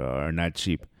are not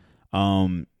cheap.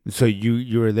 So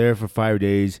you were there for 5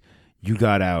 days. You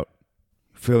got out,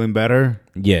 feeling better.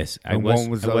 Yes, I was.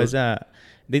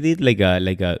 They did like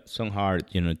some hard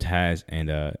test,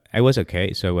 and I was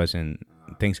okay. So I wasn't,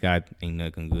 thanks God, in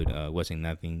good. Wasn't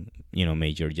nothing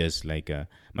major. Just like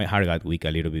my heart got weak a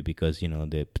little bit because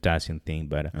the potassium thing,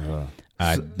 but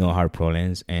no heart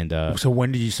problems. And so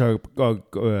when did you start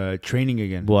training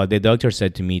again? Well, the doctor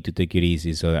said to me to take it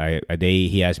easy. So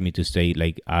he asked me to stay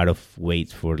like out of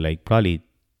weight for like probably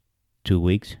 2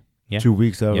 weeks. Yeah. 2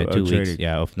 weeks of 2 weeks,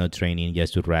 of not training,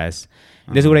 just to rest.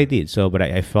 That's what I did. So, but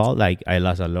I felt like I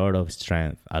lost a lot of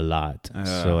strength, a lot.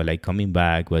 So, like coming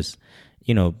back was,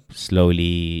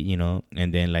 slowly,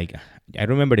 and then like I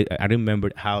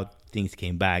remembered how things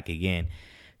came back again.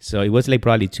 So it was like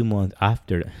probably 2 months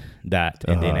after that,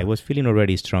 and then I was feeling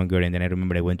already stronger. And then I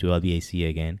remember I went to LBAC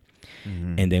again.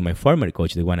 Mm-hmm. And then my former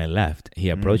coach, the one I left, he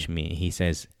approached me. He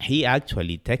says, he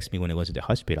actually texted me when I was at the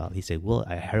hospital. He said, "Well,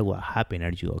 I heard what happened.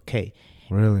 Are you okay?"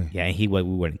 Really? Yeah, and we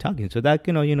weren't talking. So that,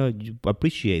 you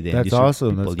appreciate it. That's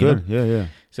awesome. People, that's good. Yeah.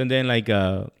 So then like,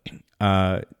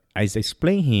 I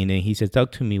explained him, and he said,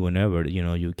 "Talk to me whenever,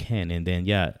 you can." And then,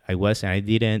 I was, and I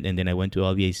didn't. And then I went to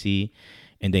LBAC,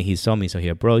 and then he saw me. So he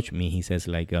approached me. He says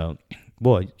like,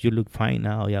 "Boy, you look fine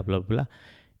now." Yeah, blah, blah.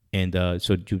 And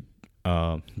so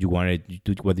you wanted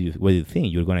to, what do you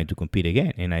think? You're going to compete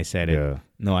again? And I said,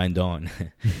 "No, I'm done."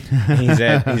 he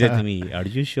said to me, "Are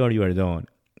you sure you are done?"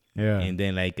 Yeah. And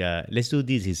then like, "Let's do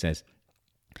this." He says,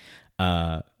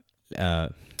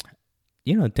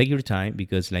 take your time,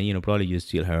 because like, probably you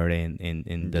still hurt,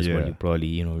 and that's what you probably,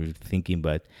 you're thinking,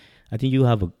 but I think you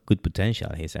have a good potential,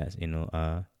 he says,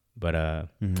 but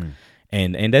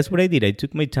and that's what I did. I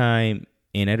took my time,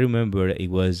 and I remember it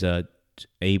was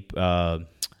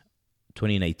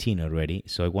 2019 already.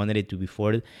 So I wanted it to,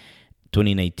 before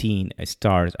 2019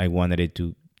 starts, I wanted it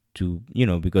to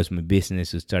because my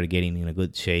business would start getting in a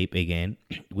good shape again,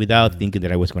 without thinking that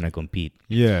I was going to compete.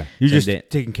 Yeah. You're just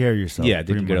taking care of yourself. Yeah,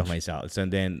 taking care of myself. So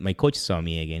then my coach saw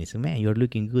me again. He said, "Man, you're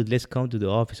looking good. Let's come to the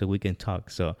office so we can talk."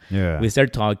 So we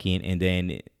start talking, and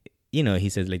then he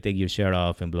says like take your shirt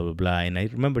off and blah blah blah. And I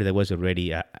remember that was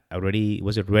already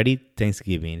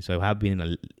Thanksgiving, so I have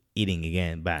been eating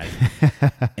again back.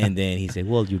 And then he said,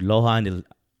 "Well, your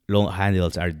long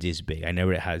handles are this big. I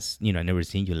never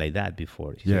seen you like that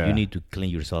before. So Yeah. you need to clean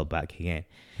yourself back again."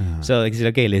 So I said,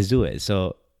 "Okay, let's do it."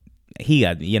 So he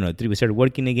got we started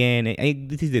working again. And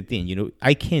this is the thing,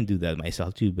 I can't do that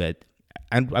myself too, but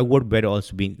I work better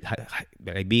also being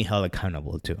held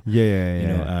accountable too.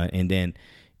 Yeah. And then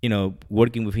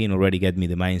working with him already got me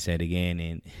the mindset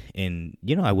again, and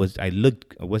I was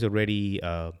already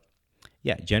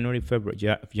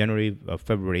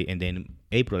February, and then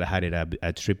April I had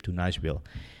a trip to Nashville,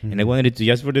 and I wanted it to,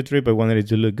 just for the trip I wanted it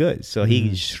to look good, so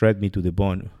he shredded me to the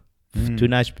bone to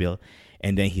Nashville.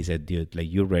 And then he said, "Dude,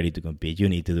 like you're ready to compete. You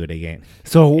need to do it again."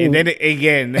 So And then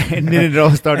again, and then it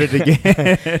all started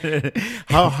again.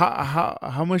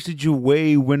 How much did you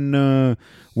weigh when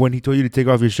he told you to take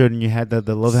off your shirt and you had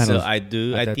the love handles? So I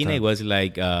think time? it was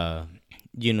like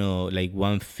like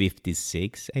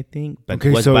 156, I think, but Okay,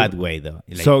 it was so- bad way though.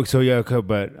 Like, so yeah, okay,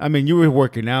 but I mean, you were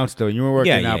working out still. You were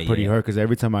working Yeah, out pretty yeah. hard because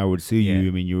every time I would see you, Yeah.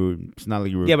 I mean, it's not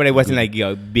like you were. yeah, but it wasn't like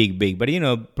big, but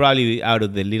probably out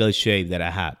of the little shape that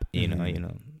I have, you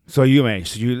know. So you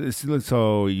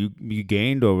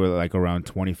gained over like around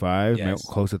 25, Yes.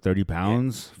 close to 30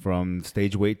 pounds from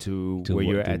stage weight to where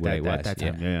you're to at where I that was,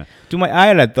 time. Yeah. To my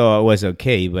eye, I thought it was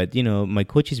okay, but my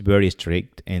coach is very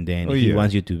strict, and then Oh, he yeah.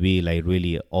 wants you to be like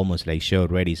really almost like show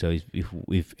ready. So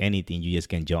if anything, you just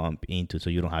can jump into, so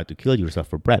you don't have to kill yourself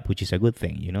for prep, which is a good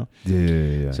thing,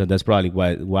 Yeah. So that's probably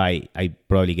why I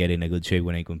probably get in a good shape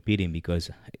when I'm competing,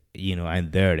 because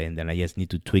I'm there, and then I just need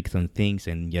to tweak some things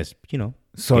and just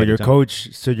So get your it done. coach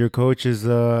is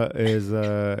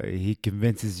he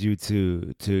convinces you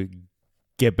to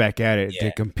get back at it, to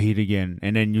Yeah. compete again,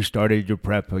 and then you started your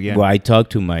prep again. Well, I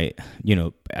talked to my,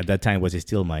 at that time was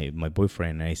still my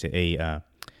boyfriend, and I said, "Hey,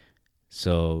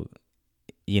 so,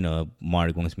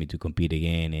 Mark wants me to compete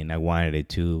again, and I wanted it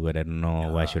too, but I don't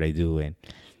know what should I do."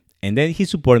 And then he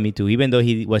supported me too, even though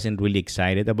he wasn't really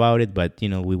excited about it, but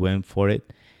we went for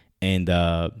it, and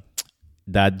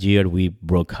that year we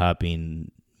broke up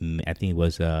in, I think it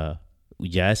was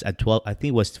just at 12, I think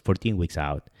it was 14 weeks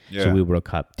out. Yeah. So we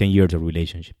broke up, 10 years of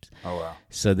relationships. Oh wow.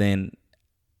 So then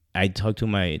I talked to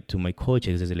my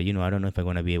coaches. I said, I don't know if I'm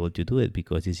gonna be able to do it,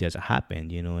 because it just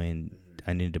happened, and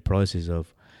I'm in the process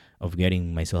of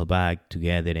getting myself back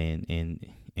together. And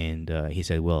he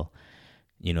said, well,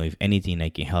 if anything, I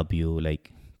can help you,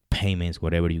 like payments,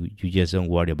 whatever. You just don't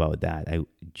worry about that.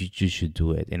 You should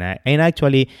do it. And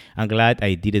actually, I'm glad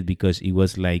I did it, because it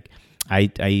was like I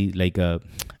like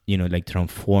like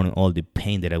transform all the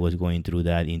pain that I was going through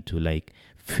that into like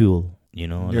fuel.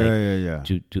 Yeah.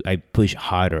 To I push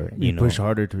harder, You push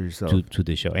harder to yourself. to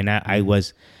the show, and I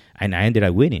ended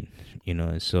up winning,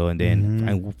 So and then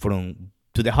I from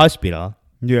to the hospital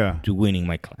Yeah. to winning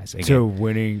my class again. To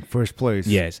winning first place.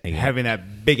 Yes, again. Having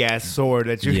that big ass sword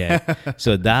that you Yeah.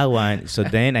 So that one. So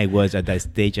then I was at that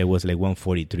stage. I was like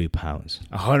 143 pounds.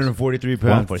 143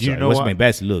 pounds. 143. You It know was what? my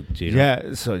best look.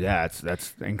 Yeah. So yeah,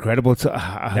 that's incredible.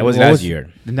 That was what last year.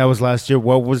 And that was last year.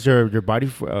 What was your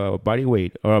body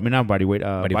weight? Or I mean, not body weight.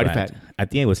 Body fat. I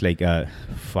think it was like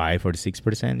 5 or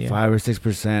 6%. Yeah. 5 or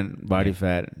 6% body Yeah.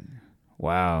 fat.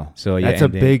 Wow. So, yeah, that's a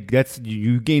and then- big. That's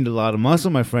you gained a lot of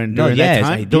muscle, my friend. No, During yes, that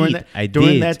time, I during did. that, I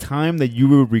during did. that time that you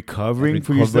were recovering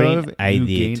for yourself, I you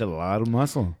did. gained a lot of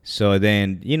muscle. So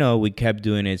then, we kept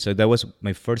doing it. So that was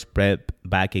my first prep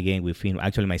back again with him.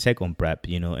 Actually, my second prep,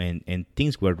 and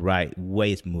things were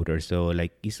way smoother. So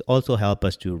like, it's also helped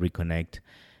us to reconnect.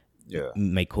 Yeah.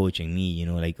 My coach and me,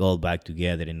 like all back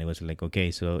together. And it was like, okay,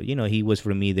 so, he was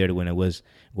for me there when I was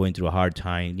going through a hard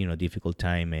time, difficult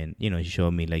time. And, he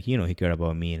showed me like, he cared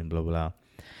about me and blah, blah.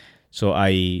 So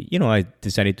I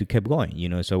decided to keep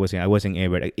going, so I wasn't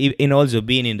ever, and also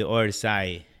being in the other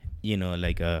side,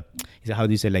 like, how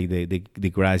do you say, like the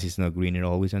grass is not greener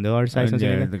always on the other side, something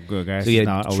like that. The guys So yeah,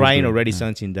 not always trying good. already Yeah.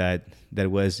 something that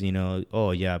was,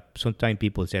 oh yeah, sometimes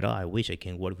people said, oh, I wish I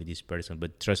can work with this person,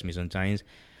 but trust me, sometimes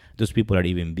those people are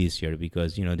even busier,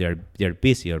 because they're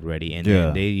busy already, and Yeah.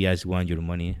 then they just want your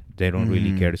money. They don't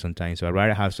really care sometimes. So I'd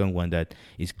rather have someone that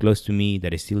is close to me,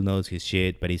 that still knows his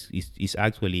shit, but is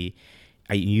actually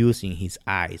using his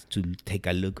eyes to take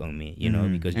a look on me,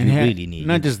 because And you ha- really need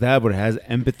not it. just that, but it has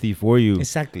empathy for you.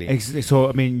 Exactly. So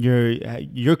I mean,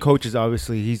 your coach is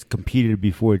obviously, he's competed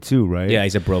before too, right? Yeah,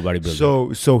 he's a pro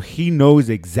bodybuilder. So he knows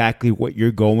exactly what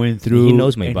you're going through. He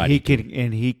knows my and body, He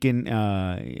can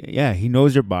he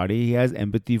knows your body. He has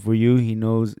empathy for you.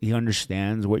 He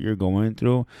understands what you're going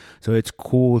through. So it's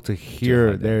cool to hear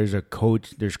have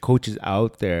that. there's coaches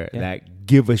out there Yeah. that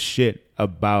give a shit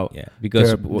about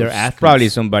because their athletes. probably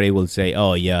somebody will say,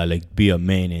 "Oh yeah, like be a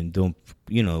man and don't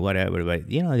whatever." But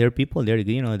there are people there.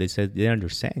 They said they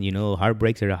understand.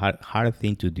 Heartbreaks are a hard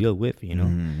thing to deal with.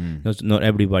 Not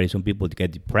everybody. Some people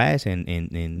get depressed and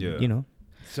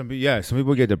Some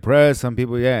people get depressed. Some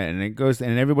people,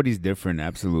 and everybody's different,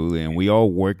 absolutely, and we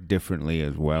all work differently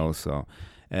as well. So,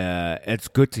 it's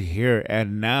good to hear.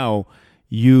 And now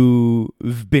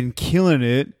you've been killing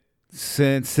it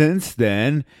since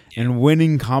then and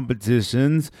winning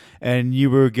competitions, and you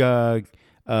were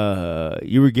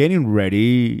getting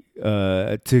ready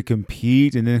to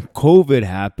compete, and then COVID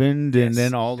happened, and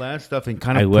then all that stuff, and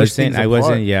kind of at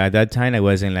that time I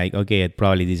wasn't like, okay,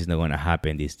 probably this is not going to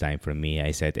happen this time for me.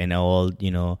 I said, and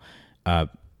the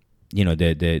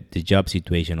job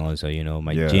situation also,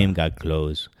 my gym got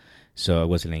closed, so I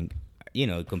was like,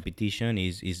 competition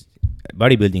is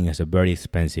bodybuilding is a very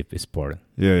expensive sport.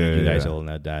 You guys all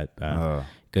know that,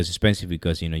 because expensive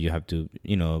because you have to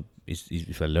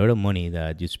it's a lot of money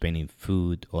that you spend in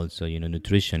food. Also,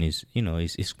 nutrition is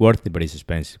it's worth it, but it's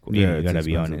expensive. You gotta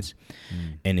be honest.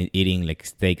 And eating like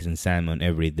steaks and salmon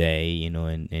every day,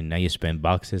 and now you spend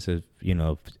boxes of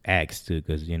eggs too,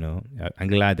 because I'm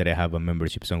glad that I have a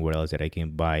membership somewhere else that I can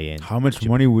buy. And how much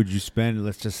money would you spend?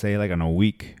 Let's just say like on a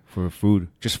week for food,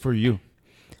 just for you.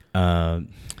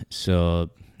 So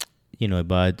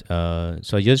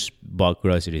I just bought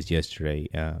groceries yesterday,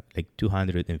 like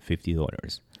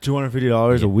 $250.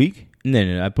 $250 a week?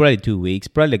 No, probably 2 weeks,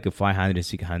 probably like a 500,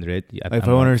 600. Like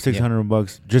 500, 600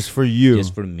 bucks just for you.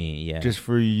 Just for me, yeah. Just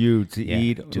for you to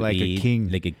eat like a king.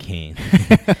 Like a king.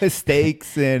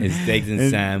 Steaks and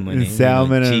salmon. And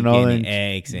salmon chicken and all and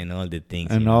eggs and all the things.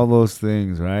 And all those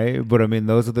things, right? But I mean,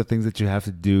 those are the things that you have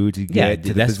to do to get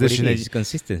to the position. That's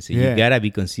consistency. You gotta be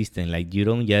consistent. Like, you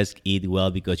don't just eat well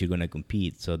because you're gonna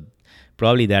compete. So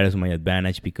probably that is my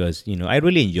advantage, because I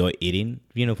really enjoy eating,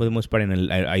 for the most part,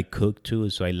 and I cook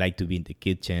too, so I like to be in the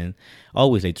kitchen,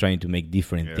 always like trying to make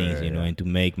different things, and to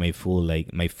make my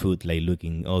food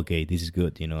looking okay. This is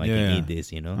good, I can eat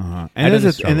this,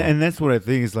 And that's what I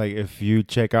think is, like, if you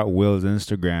check out Will's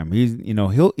Instagram, he's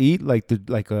he'll eat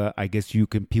I guess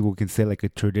people can say like a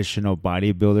traditional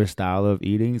bodybuilder style of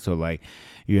eating. So like,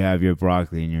 you have your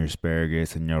broccoli and your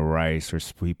asparagus and your rice or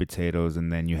sweet potatoes,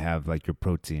 and then you have like your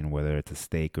protein, whether it's a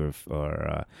steak or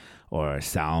a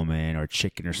salmon or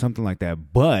chicken or something like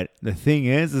that. But the thing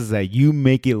is that you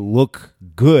make it look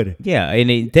good. Yeah,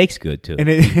 and it tastes good too. And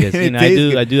because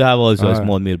I do have also a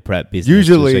small meal prep business.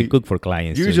 Usually, so I cook for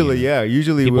clients. Usually, too,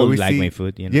 Usually, people like my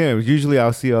food. Yeah, usually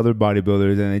I'll see other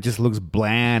bodybuilders and it just looks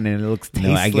bland and it looks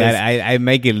tasteless. No, I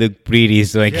make it look pretty,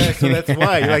 so so that's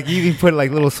why. Like, you even put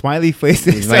like little smiley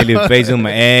faces. Smiley face on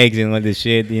my eggs and all the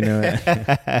shit,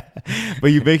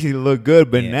 But you make it look good.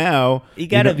 But now it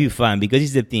gotta be fun, because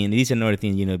it's the thing. This is another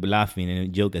thing, laughing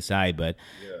and joke aside, but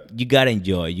you gotta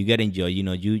enjoy. You gotta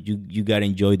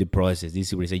enjoy the process. This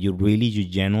is what I say. You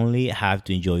genuinely have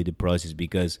to enjoy the process,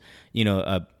 because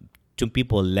some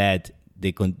people let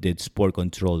the sport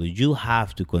control you. You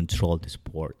have to control the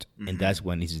sport, and that's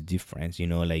when it's the difference.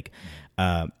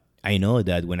 I know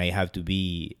that when I have to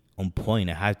be on point,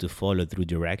 I have to follow through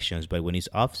directions. But when it's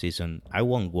off season, I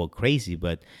won't go crazy.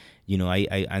 But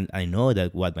I know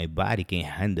that what my body can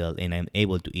handle, and I'm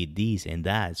able to eat this and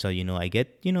that. So I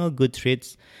get good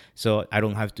treats. So I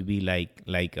don't have to be like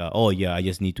I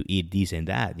just need to eat this and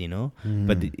that.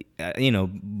 But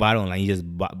bottom line is just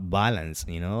balance.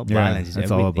 Balance is that's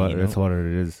everything. All about. That's what it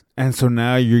is. And so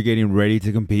now you're getting ready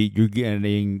to compete. You're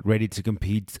getting ready to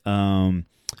compete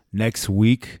next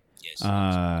week.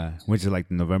 Yes. Which is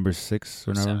like November 6th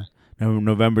or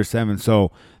November 7th.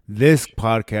 So this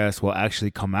podcast will actually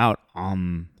come out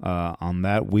on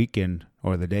that weekend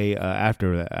or the day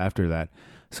after that.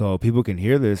 So people can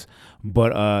hear this.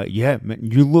 But man,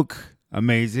 you look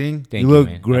amazing. Thank you you, look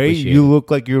man. great. You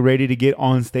look like you're ready to get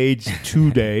on stage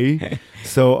today.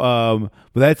 So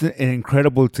but that's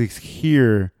incredible to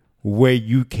hear where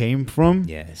you came from.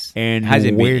 Yes. And it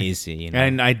hasn't been easy,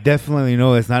 And I definitely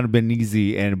know it's not been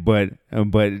easy, but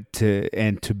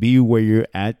to be where you're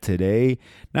at today,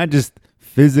 not just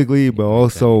physically but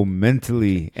also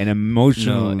mentally and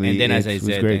emotionally. And then, as I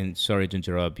said, and sorry to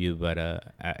interrupt you, but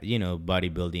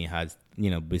bodybuilding has,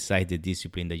 besides the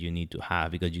discipline that you need to have,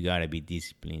 because you gotta be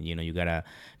disciplined, you gotta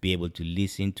be able to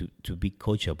listen to be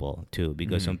coachable too,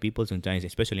 because some people sometimes,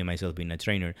 especially myself being a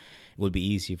trainer, it will be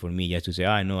easy for me just to say,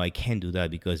 I know I can't do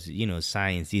that because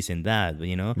science, this and that, but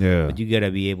but you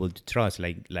gotta be able to trust,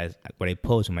 like what I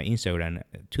posted on my Instagram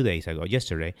 2 days ago,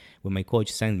 yesterday, when my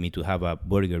coach sent me to have a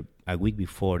burger a week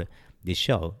before the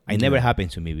show. It never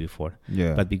happened to me before.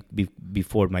 Yeah. But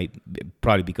before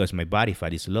probably because my body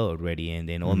fat is low already, and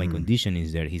then all my condition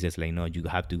is there. He says like, no, you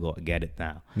have to go get it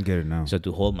now. Get it now. So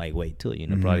to hold my weight too,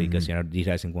 probably because he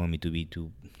doesn't want me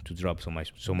to drop so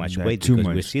much weight, too because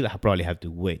much. we still probably have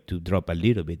to wait to drop a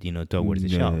little bit, towards the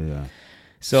show. Yeah.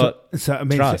 So I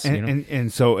mean, trust,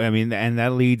 and so I mean, and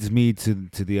that leads me to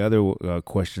the other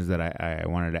questions that I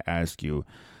wanted to ask you.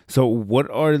 So, what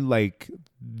are like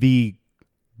the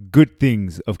good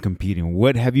things of competing?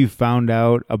 What have you found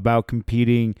out about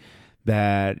competing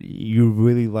that you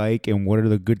really like, and what are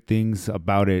the good things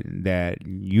about it that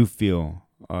you feel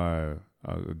are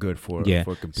good for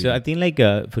competing? So I think like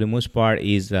for the most part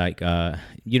is like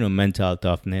mental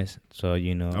toughness. So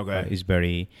it's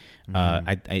very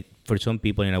I for some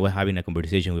people, I was having a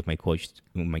conversation with my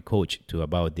coach too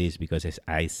about this, because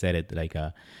I said it like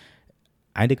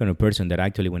I'm the kind of person that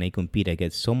actually when I compete I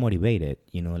get so motivated,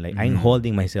 like I'm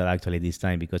holding myself actually this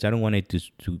time, because I don't want it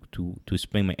to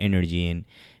spend my energy in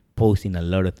posting a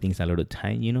lot of things a lot of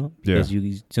time, because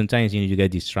you sometimes you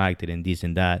get distracted and this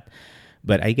and that.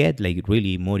 But I get like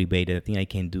really motivated. I think I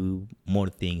can do more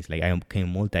things. Like I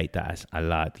can multitask a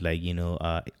lot. Like,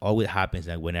 always happens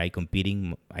that when I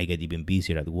competing, I get even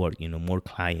busier at work, more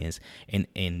clients.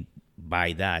 And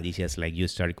by that, it's just like you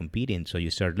start competing. So you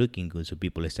start looking good. So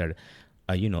people start,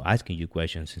 asking you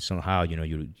questions. And somehow,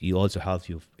 you also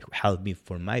help me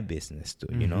for my business too,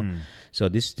 So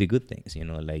this is the good things,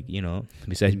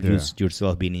 besides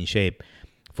yourself being in shape.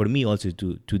 For me also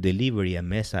to deliver a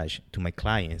message to my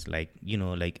clients, like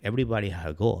everybody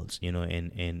has goals,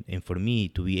 and for me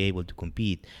to be able to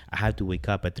compete, I have to wake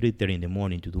up at 3:30 in the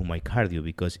morning to do my cardio,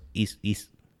 because it's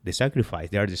the sacrifice.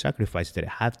 There are the sacrifices that I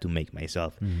have to make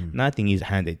myself. Nothing is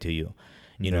handed to you,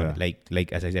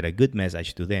 like as I said, a good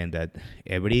message to them that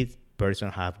every person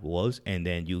have goals, and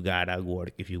then you gotta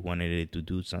work if you wanted it to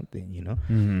do something,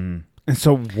 And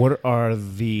so, what are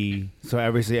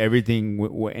obviously everything,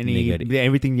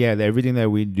 everything that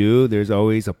we do, there's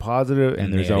always a positive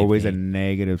and there's always a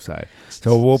negative side.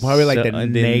 So we'll probably like the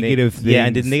negative things. Yeah,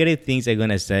 and the negative things I'm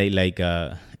gonna say, like,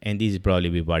 and this is probably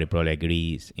everybody probably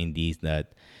agrees in this,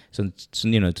 that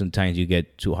sometimes you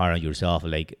get too hard on yourself,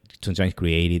 like sometimes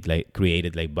created like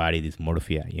body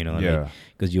dysmorphia,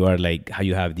 because you are like how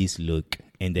you have this look.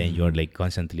 And then you're like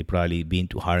constantly probably being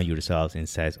too hard on yourself and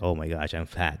says, oh my gosh, I'm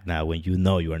fat now, when you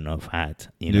know you are not fat,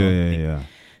 Yeah.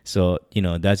 So,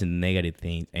 that's a negative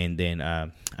thing. And then,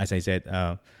 as I said,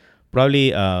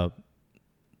 probably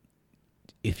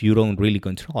if you don't really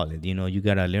control it, you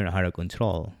got to learn how to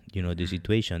control, the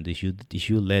situation. If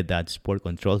you let that sport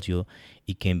control you,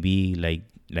 it can be like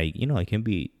it can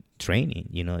be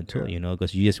training, too,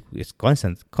 because you just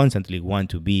constantly want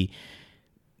to be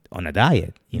on a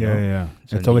diet,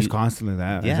 So it's always constantly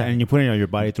that. Yeah. And you're putting your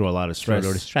body through a lot of stress.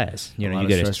 You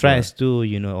get stress too,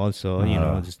 also,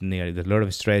 just there's a lot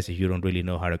of stress if you don't really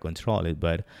know how to control it.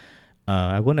 But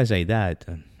I want to say that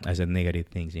as a negative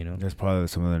things, That's probably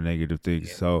some of the negative things.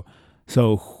 Yeah.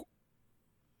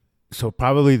 So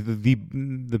probably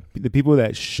the people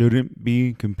that shouldn't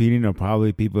be competing are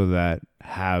probably people that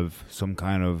have some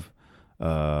kind of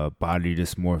body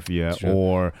dysmorphia,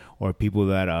 or people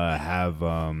that have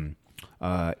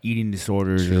eating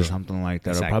disorders or something like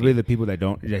that. Exactly. Or probably the people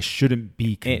that shouldn't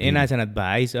be competing. And as an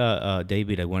advice,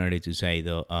 David, I wanted to say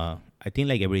though, I think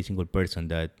like every single person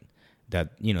that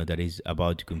is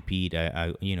about to compete,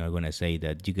 I'm gonna say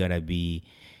that you gotta be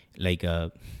like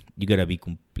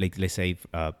let's say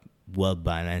well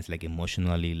balanced, like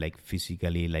emotionally, like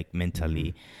physically, like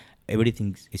mentally.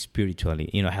 Everything spiritually,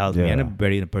 helps me. I'm a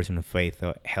very person of faith,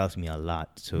 so it helps me a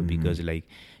lot. So because like,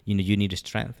 you need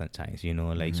strength sometimes,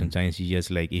 sometimes you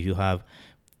just like, if you have,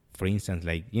 for instance,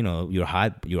 like, your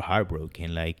heart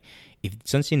broken, like if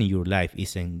something in your life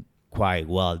isn't quite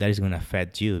well, that is going to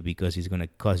affect you, because it's going to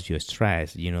cause you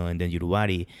stress, and then your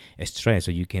body is stressed,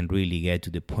 so you can really get to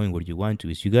the point where you want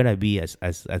to. So you got to be as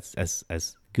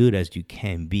good as you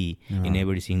can be in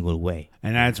every single way.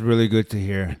 And that's really good to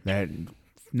hear, that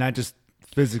not just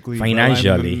physically,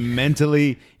 financially,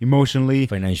 mentally, emotionally,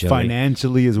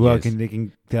 financially as well. Yes.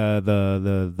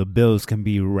 The bills can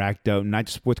be racked out, not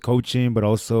just with coaching, but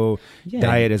also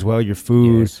diet as well. Your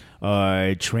food,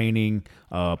 training,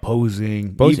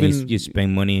 posing. Even you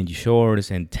spend money in your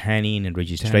shorts and tanning and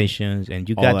registrations, and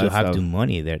you got to have the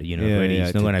money there. Ready.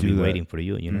 It's not gonna be waiting for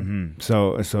you.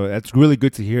 So that's really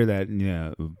good to hear that.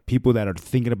 People that are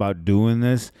thinking about doing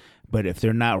this, but if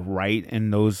they're not right in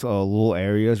those little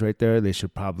areas right there, they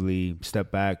should probably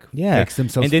step back, Yeah, fix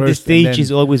themselves and then the first, stage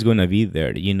is always gonna be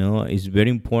there. You know, it's very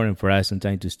important for us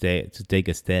sometimes to take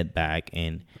a step back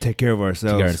and take care of take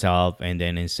ourselves. care of ourselves, and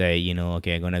then and say, you know,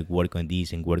 okay, I'm gonna work on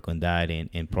this and work on that,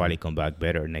 and probably come back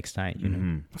better next time. You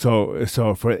know,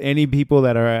 So for any people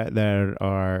that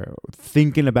are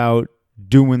thinking about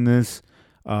doing this,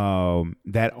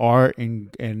 that are in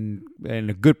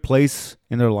a good place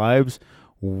in their lives,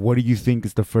 what do you think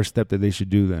is the first step that they should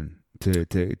do then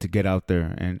to get out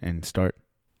there and start?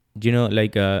 you know,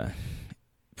 like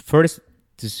first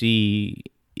to see,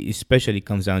 especially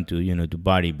comes down to to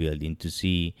bodybuilding, to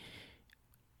see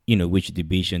which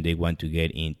division they want to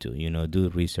get into. Do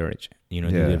research. Do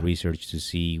the research to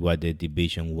see what the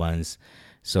division wants,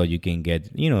 so you can get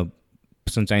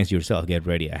sometimes yourself get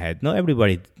ready ahead. Not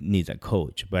everybody needs a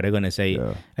coach, but I'm gonna say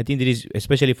I think there is,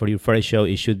 especially for your first show,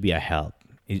 it should be a help.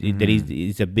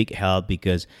 It's a big help,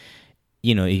 because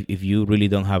if you really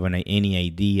don't have any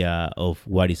idea of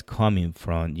what is coming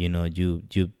from, you're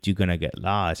gonna get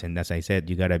lost. And as I said,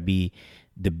 you gotta be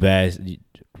the best.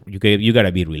 You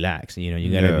gotta be relaxed.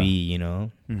 You gotta be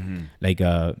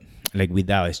like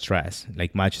without stress,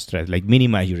 like much stress, like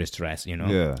minimize your stress.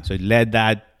 So let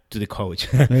that to the coach,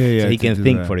 so he can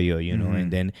think for you,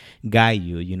 and then guide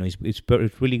you. It's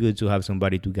really good to have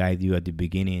somebody to guide you at the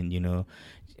beginning.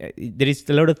 There is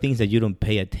a lot of things that you don't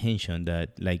pay attention,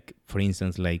 that, like, for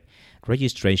instance, like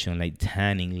registration, like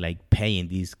tanning, like paying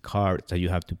these cards that you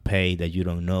have to pay, that you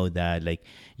don't know that, like,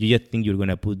 you just think you're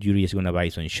just gonna buy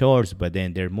some shorts, but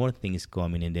then there are more things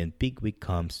coming, and then peak week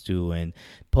comes too, and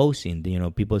posing.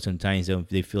 People sometimes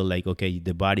they feel like, okay,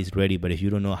 the body's ready, but if you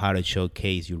don't know how to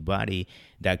showcase your body,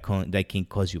 that can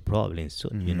cause you problems. So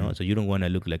so you don't want to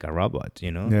look like a robot. So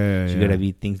you gotta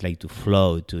be things like to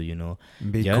flow, to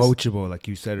be coachable, like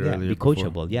you said earlier. Be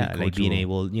coachable, like being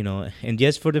able, and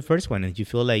just for the first one, if you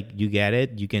feel like you get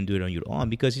it, you can do it on your own,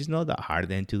 because it's not that hard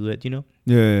then to do it.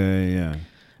 Yeah.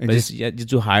 But just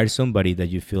to hire somebody that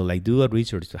you feel like, do a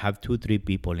research, to have 2-3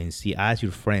 people and see, ask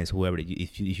your friends, whoever,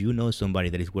 if you know somebody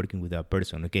that is working with that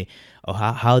person, okay, or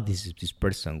how this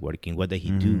person working, what does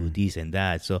he do, this and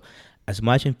that. So as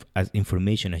much as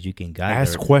information as you can gather,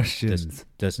 ask questions.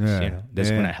 That's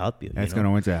gonna help you. That's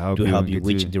gonna want to help you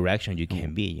which direction you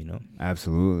can be.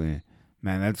 Absolutely,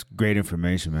 man. That's great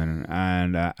information, man.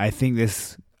 And I think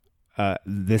this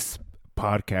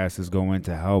podcast is going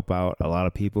to help out a lot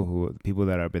of people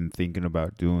that have been thinking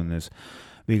about doing this,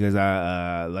 because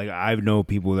I know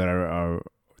people that are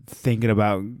thinking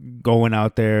about going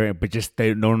out there, but just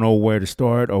they don't know where to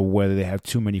start, or whether they have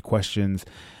too many questions,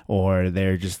 or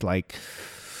they're just like,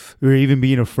 or even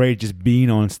being afraid, just being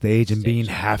on stage and being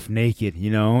half naked,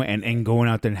 and going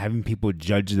out there and having people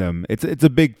judge them. It's a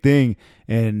big thing,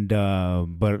 and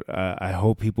but I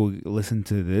hope people listen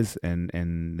to this and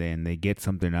then they get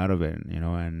something out of it,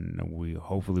 and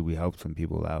hopefully we help some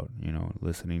people out,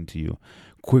 listening to you.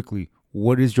 Quickly,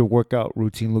 what is your workout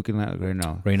routine looking like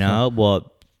right now?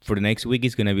 Well, for the next week,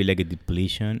 it's gonna be like a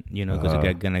depletion, because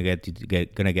I'm gonna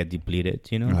get depleted,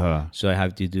 So I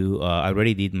have to do. I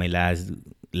already did my last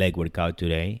leg workout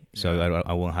today, so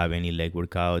I won't have any leg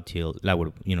workout till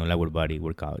lower body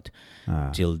workout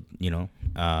till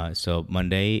so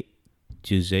Monday,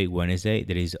 Tuesday, Wednesday,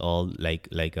 there is all like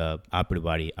upper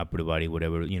body,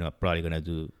 whatever. Probably gonna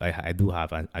do. I do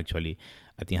have actually.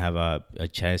 I think I have a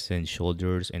chest and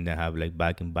shoulders, and then I have like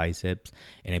back and biceps,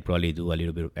 and I probably do a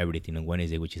little bit of everything on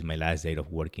Wednesday, which is my last day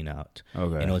of working out,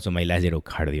 and also my last day of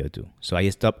cardio too. So I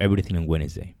stop everything on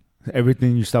Wednesday.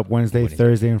 Everything you stop Wednesday,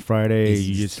 Thursday, and Friday.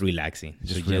 You just relaxing.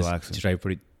 Just relaxing. Just try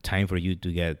for time for you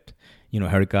to get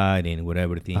haircut and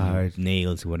whatever thing,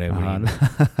 nails, whatever.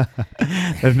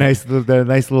 The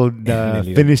nice little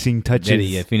finishing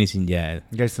touches. Yeah, finishing. Yeah,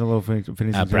 guys, a little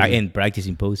finishing. And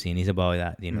practicing posing is about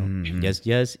that.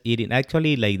 Just eating.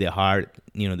 Actually, like the hard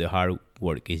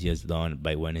work is just done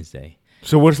by Wednesday.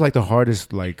 So what's like the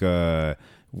hardest, like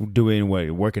doing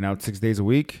working out 6 days a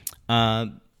week?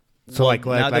 So like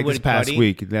this past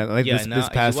week, this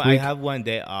past week, I have one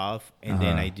day off, and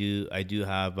then I do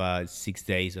have 6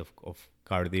 days of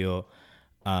cardio.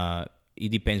 It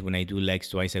depends. When I do legs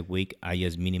twice a week, I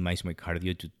just minimize my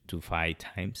cardio to 5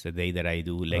 times a day that I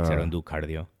do legs. I don't do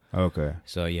cardio. Okay.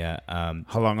 So yeah.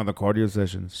 How long are the cardio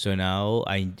sessions? So now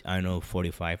I know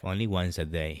 45, only once a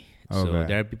day. Okay. So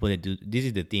there are people that do. This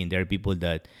is the thing. There are people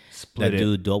that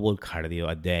do double cardio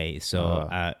a day. So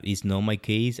it's not my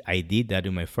case. I did that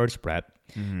in my first prep.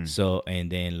 So and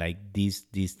then like this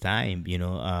time,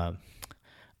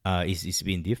 it's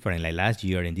been different. Like last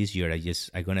year and this year,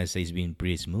 I gonna say it's been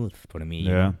pretty smooth for me. You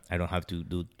Yeah. know? I don't have to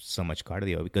do so much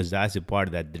cardio because that's the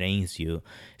part that drains you, Is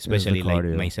the especially like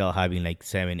cardio. myself having like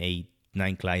 7, 8,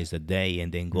 9 clients a day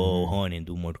and then go home and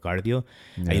do more cardio.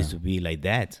 Yeah. I used to be like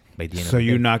that by the end So of the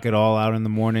you day. knock it all out in the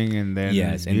morning, and then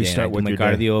Yes, and you then I start do with my your day.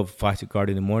 cardio, fasted cardio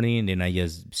in the morning, and then I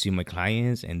just see my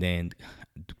clients, and then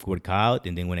work out,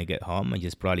 and then when I get home, I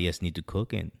just need to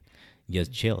cook and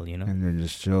just chill, you know. And then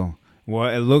just chill. Well,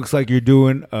 it looks like you're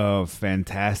doing a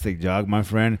fantastic job, my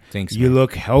friend. Thanks, You man.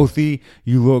 look healthy.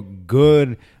 You look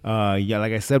good. Yeah,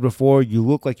 like I said before, you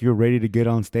look like you're ready to get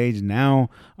on stage now.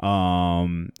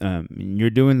 You're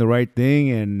doing the right thing,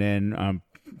 and then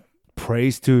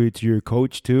praise to your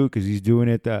coach too, because he's doing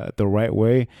it the right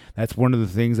way. That's one of the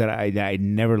things that I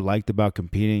never liked about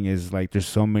competing is like there's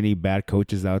so many bad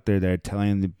coaches out there that are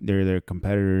telling their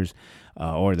competitors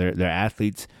or their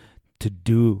athletes to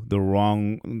do the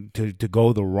wrong to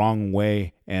go the wrong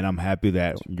way, and I'm happy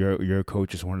that your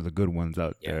coach is one of the good ones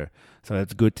out there. So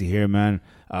that's good to hear, man.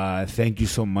 Thank you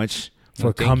so much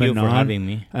for Thank coming you for on. having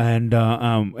me. And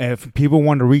if people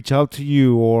want to reach out to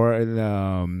you, or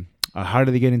how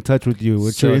do they get in touch with you?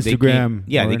 What's your Instagram?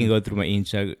 They can go through my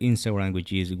Instagram,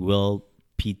 which is Will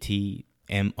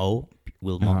PTMO.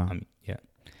 Will Mo. Uh-huh.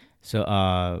 So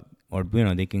or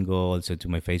they can go also to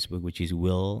my Facebook, which is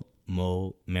Will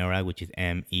Mo Mera, which is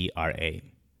MERA.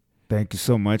 Thank you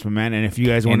so much, my man. And if you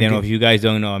guys want And then to if you guys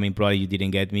don't know, probably you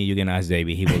didn't get me, you can ask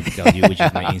David. He will tell you which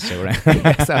is my Instagram.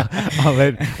 yes,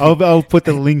 I'll put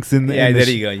the links in the there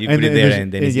you go. You put it there,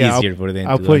 and then it's easier for them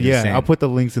to understand. I'll put the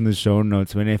links in the show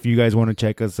notes. And if you guys want to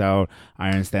check us out,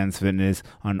 Iron Stance Fitness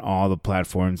on all the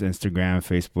platforms: Instagram,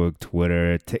 Facebook,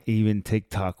 Twitter, even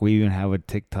TikTok. We even have a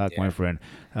TikTok, my friend.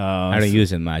 I don't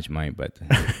use it much, mine, but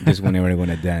just whenever I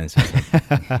want to dance.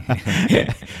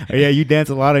 Yeah, you dance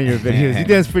a lot on your videos. You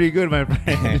dance pretty good, my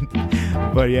friend.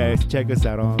 But yeah, check us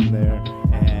out on there,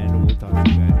 and we'll talk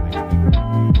to you guys later.